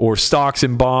or stocks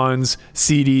and bonds,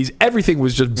 CDs. Everything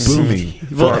was just booming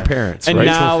for our parents, and right?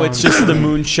 now it's just the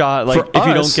moonshot. Like, For if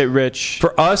you don't us- get rich.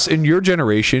 For us in your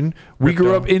generation, we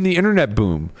grew up in the internet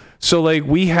boom. So like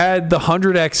we had the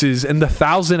 100Xs and the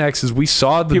 1000Xs. We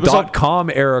saw the People saw- .com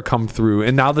era come through,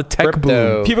 and now the tech Crypto.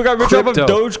 boom. People got rich off of Crypto.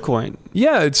 Dogecoin.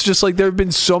 Yeah, it's just like there have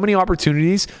been so many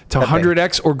opportunities to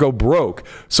 100X or go broke.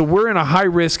 So we're in a high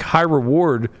risk, high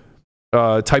reward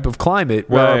type of climate,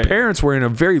 where our Right. parents were in a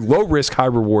very low risk, high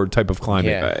reward type of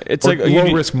climate. Yeah. It's Or like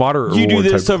low risk, moderate You do reward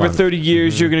this type of over climate. 30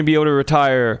 years, you're going to be able to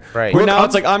retire. Right. Where Look, now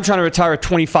it's like I'm trying to retire at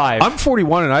 25. I'm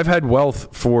 41 and I've had wealth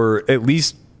for at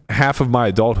least half of my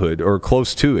adulthood or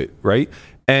close to it, right?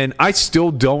 And I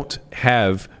still don't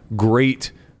have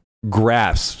great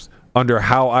grasps under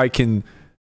how I can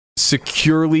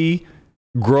securely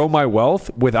grow my wealth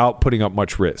without putting up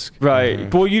much risk. Right.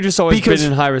 But you just always Because-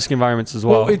 been in high risk environments as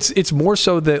well. Well, it's more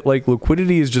so that like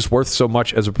liquidity is just worth so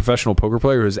much as a professional poker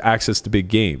player who has access to big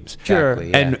games. Sure.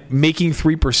 Exactly, yeah. And making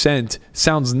 3%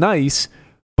 sounds nice,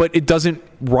 but it doesn't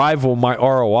rival my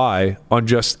ROI on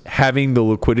just having the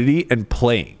liquidity and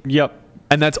playing. Yep.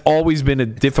 And that's always been a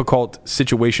difficult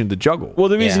situation to juggle. Well,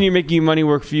 the reason Yeah. you're making money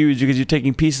work for you is because you're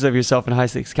taking pieces of yourself in high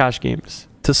stakes cash games.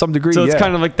 To some degree, So it's yeah.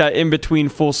 kind of like that in between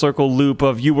full circle loop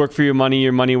of you work for your money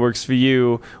works for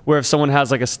you. Where if someone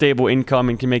has like a stable income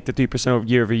and can make the 3%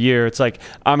 over year, it's like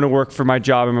I'm going to work for my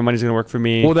job and my money's going to work for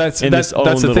me. Well, that's in this own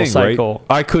the little thing, cycle.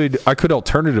 right? I could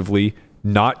alternatively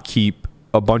not keep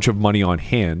a bunch of money on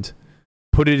hand,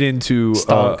 put it into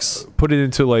Stocks. put it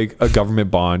into like a government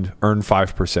bond, earn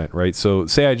 5%, right? So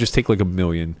say I just take like $1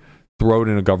 million, throw it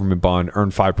in a government bond, earn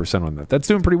 5% on that. That's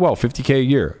doing pretty well, $50K a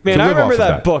year. Man, to I live remember off of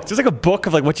that book. There's like a book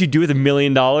of like what you do with $1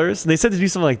 million, and they said to do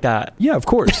something like that. Yeah, of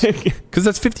course, because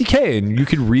that's $50K, and you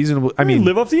could reasonably. I mean,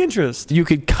 live off the interest. you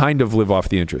could kind of live off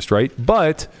the interest, right?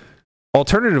 But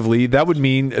alternatively, that would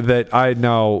mean that I had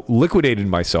now liquidated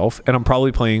myself, and I'm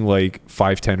probably playing like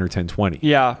 5-10 or 10-20.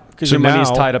 Yeah, because So your money's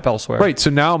now- tied up elsewhere. Right. So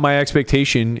now my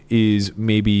expectation is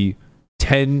maybe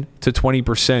 10 to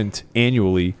 20%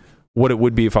 annually what it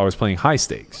would be if I was playing high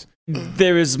stakes.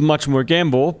 There is much more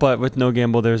gamble, but with no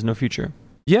gamble, there is no future.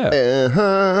 Yeah.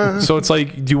 Uh-huh. So it's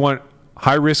like, do you want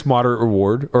high risk, moderate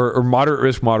reward, or moderate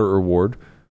risk, moderate reward,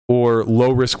 or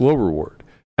low risk, low reward?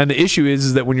 And the issue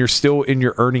is that when you're still in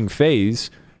your earning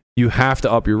phase, you have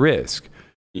to up your risk.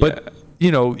 But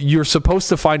you know, you're supposed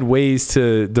to find ways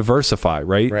to diversify,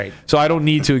 right? Right. So I don't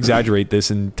need to exaggerate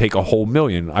this and take a whole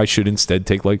million. I should instead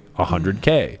take like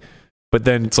 100K. But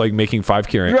then it's like making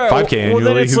 5K, Right, 5K well, then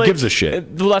annually. it's Who like- gives a shit?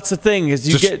 Well, that's the thing is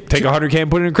you Just get take 100K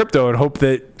and put it in crypto and hope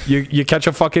that you catch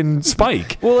a fucking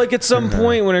spike. Well, like at some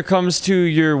point when it comes to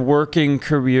your working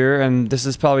career, and this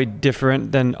is probably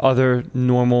different than other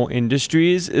normal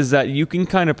industries, is that you can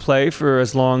kind of play for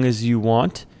as long as you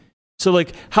want. So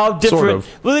like how different, Sort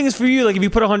of. well, the thing is for you, like if you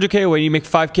put 100K away and you make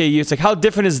 5K a year, it's like how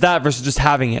different is that versus just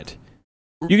having it?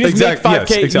 You can just Exactly, make 5K.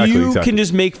 yes, exactly, you exactly. can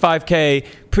just make 5K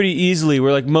pretty easily,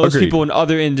 where like most Agreed. people in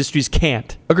other industries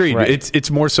can't. Agreed. Right. It's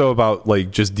more so about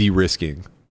like just de-risking.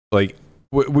 Like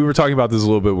we were talking about this a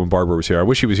little bit when Barbara was here. I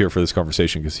wish he was here for this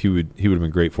conversation because he would have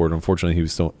been great for it. Unfortunately, he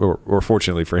was still, or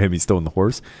fortunately for him, he's still in the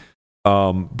horse.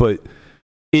 But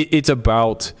it's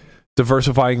about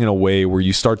diversifying in a way where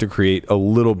you start to create a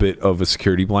little bit of a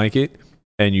security blanket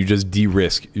and you just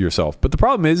de-risk yourself. But the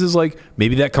problem is like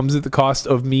maybe that comes at the cost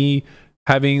of me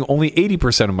having only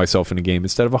 80% of myself in a game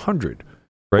instead of 100.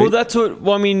 Right? Well, that's what.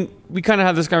 Well, I mean, we kind of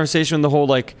have this conversation, the whole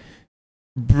like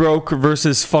broke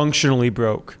versus functionally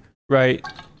broke, right?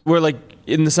 Where like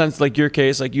in the sense like your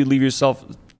case, like you leave yourself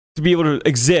to be able to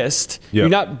exist. Yeah. You're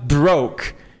not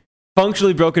broke.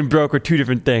 Functionally broke and broke are two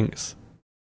different things.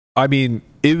 I mean,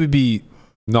 it would be,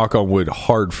 knock on wood,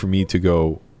 hard for me to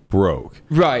go broke.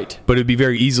 Right. But it'd be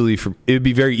very easy for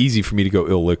me to go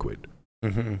illiquid.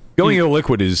 Mm-hmm. Going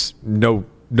illiquid is no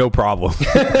problem.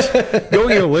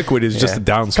 Going illiquid is just a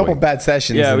downswing. Couple bad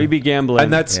sessions. Yeah, we'd be gambling.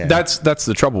 And that's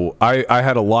the trouble. I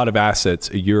had a lot of assets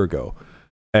a year ago,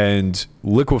 and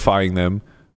liquefying them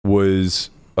was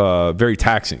very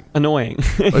taxing. Annoying.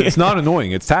 It's not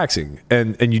annoying. It's taxing,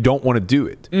 and you don't want to do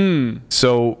it.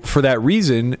 So for that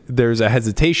reason, there's a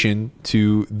hesitation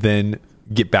to then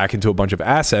get back into a bunch of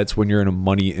assets when you're in a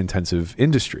money-intensive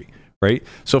industry, right?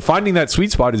 So finding that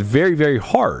sweet spot is very, very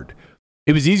hard.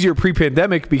 It was easier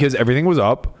pre-pandemic because everything was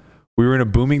up. We were in a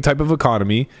booming type of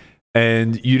economy,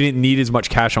 and you didn't need as much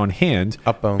cash on hand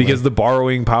because the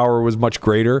borrowing power was much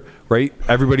greater, right?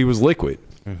 Everybody was liquid.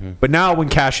 But now when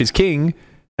cash is king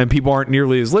and people aren't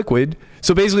nearly as liquid,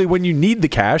 so basically when you need the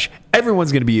cash,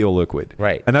 everyone's going to be illiquid.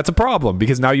 Right. And that's a problem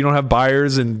because now you don't have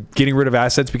buyers and getting rid of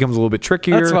assets becomes a little bit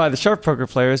trickier. That's why the sharp poker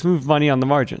players move money on the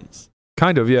margins.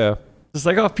 Kind of, yeah. It's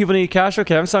like, oh, if people need cash,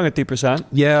 okay, I'm selling at 3%.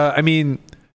 Yeah, I mean,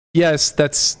 yes,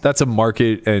 that's a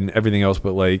market and everything else,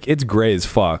 but like it's gray as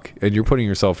fuck, and you're putting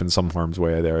yourself in some harm's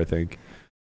way there, I think.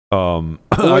 Or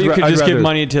you could just give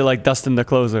money to like Dustin the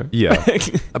closer. Yeah.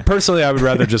 Personally, I would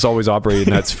rather just always operate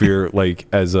in that sphere, like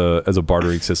as a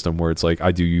bartering system where it's like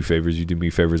I do you favors, you do me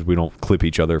favors. We don't clip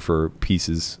each other for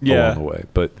pieces along the way.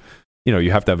 But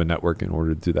you have to have a network in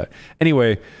order to do that.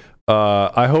 Anyway.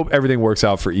 I hope everything works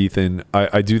out for Ethan.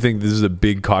 I do think this is a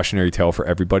big cautionary tale for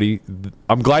everybody.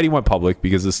 I'm glad he went public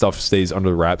because this stuff stays under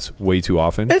the wraps way too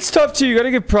often. It's tough too. You got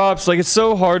to give props. Like, it's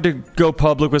so hard to go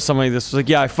public with something like this. It's like,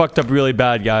 yeah, I fucked up really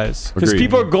bad, guys. Because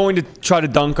people are going to try to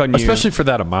dunk on you. Especially for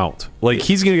that amount. Like,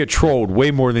 he's going to get trolled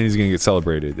way more than he's going to get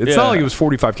celebrated. It's not like it was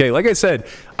 45K. Like I said,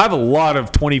 I have a lot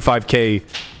of 25K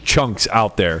chunks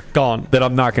out there gone that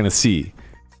I'm not going to see.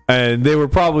 And they were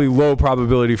probably low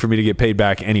probability for me to get paid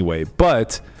back anyway.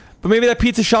 But maybe that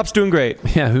pizza shop's doing great.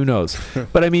 Yeah, who knows?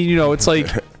 But I mean, it's like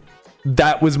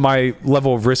that was my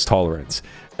level of risk tolerance.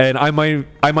 And I might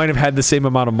have had the same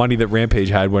amount of money that Rampage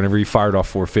had whenever he fired off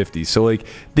 450. So like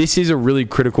this is a really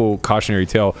critical cautionary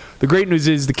tale. The great news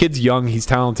is the kid's young, he's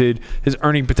talented, his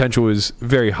earning potential is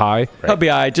very high. He'll be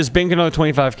all right. Just bank another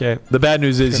 25K. The bad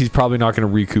news is he's probably not going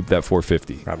to recoup that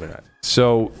 450. Probably not.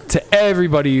 So to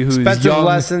everybody who's expensive young,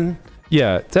 lesson.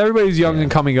 Yeah, to everybody who's young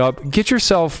and coming up, get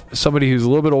yourself somebody who's a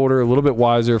little bit older, a little bit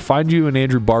wiser. Find you an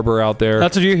Andrew Barber out there.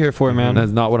 That's what you're here for, man.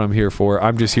 That's not what I'm here for.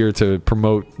 I'm just here to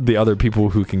promote the other people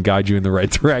who can guide you in the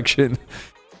right direction.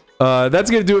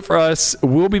 That's going to do it for us.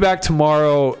 We'll be back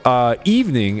tomorrow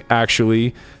evening,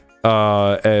 actually,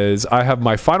 as I have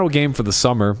my final game for the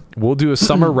summer. We'll do a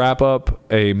summer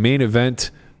wrap-up, a main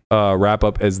event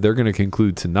wrap-up, as they're going to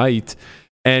conclude tonight.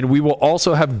 And we will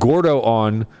also have Gordo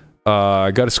on. I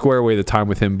got to square away the time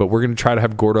with him, but we're going to try to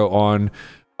have Gordo on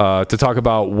to talk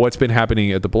about what's been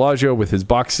happening at the Bellagio with his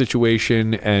box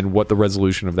situation and what the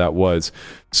resolution of that was.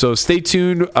 So stay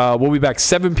tuned. We'll be back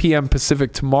 7 p.m.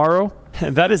 Pacific tomorrow.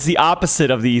 That is the opposite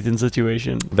of the Ethan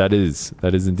situation. That is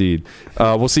indeed.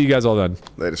 We'll see you guys all then.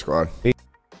 Later, squad.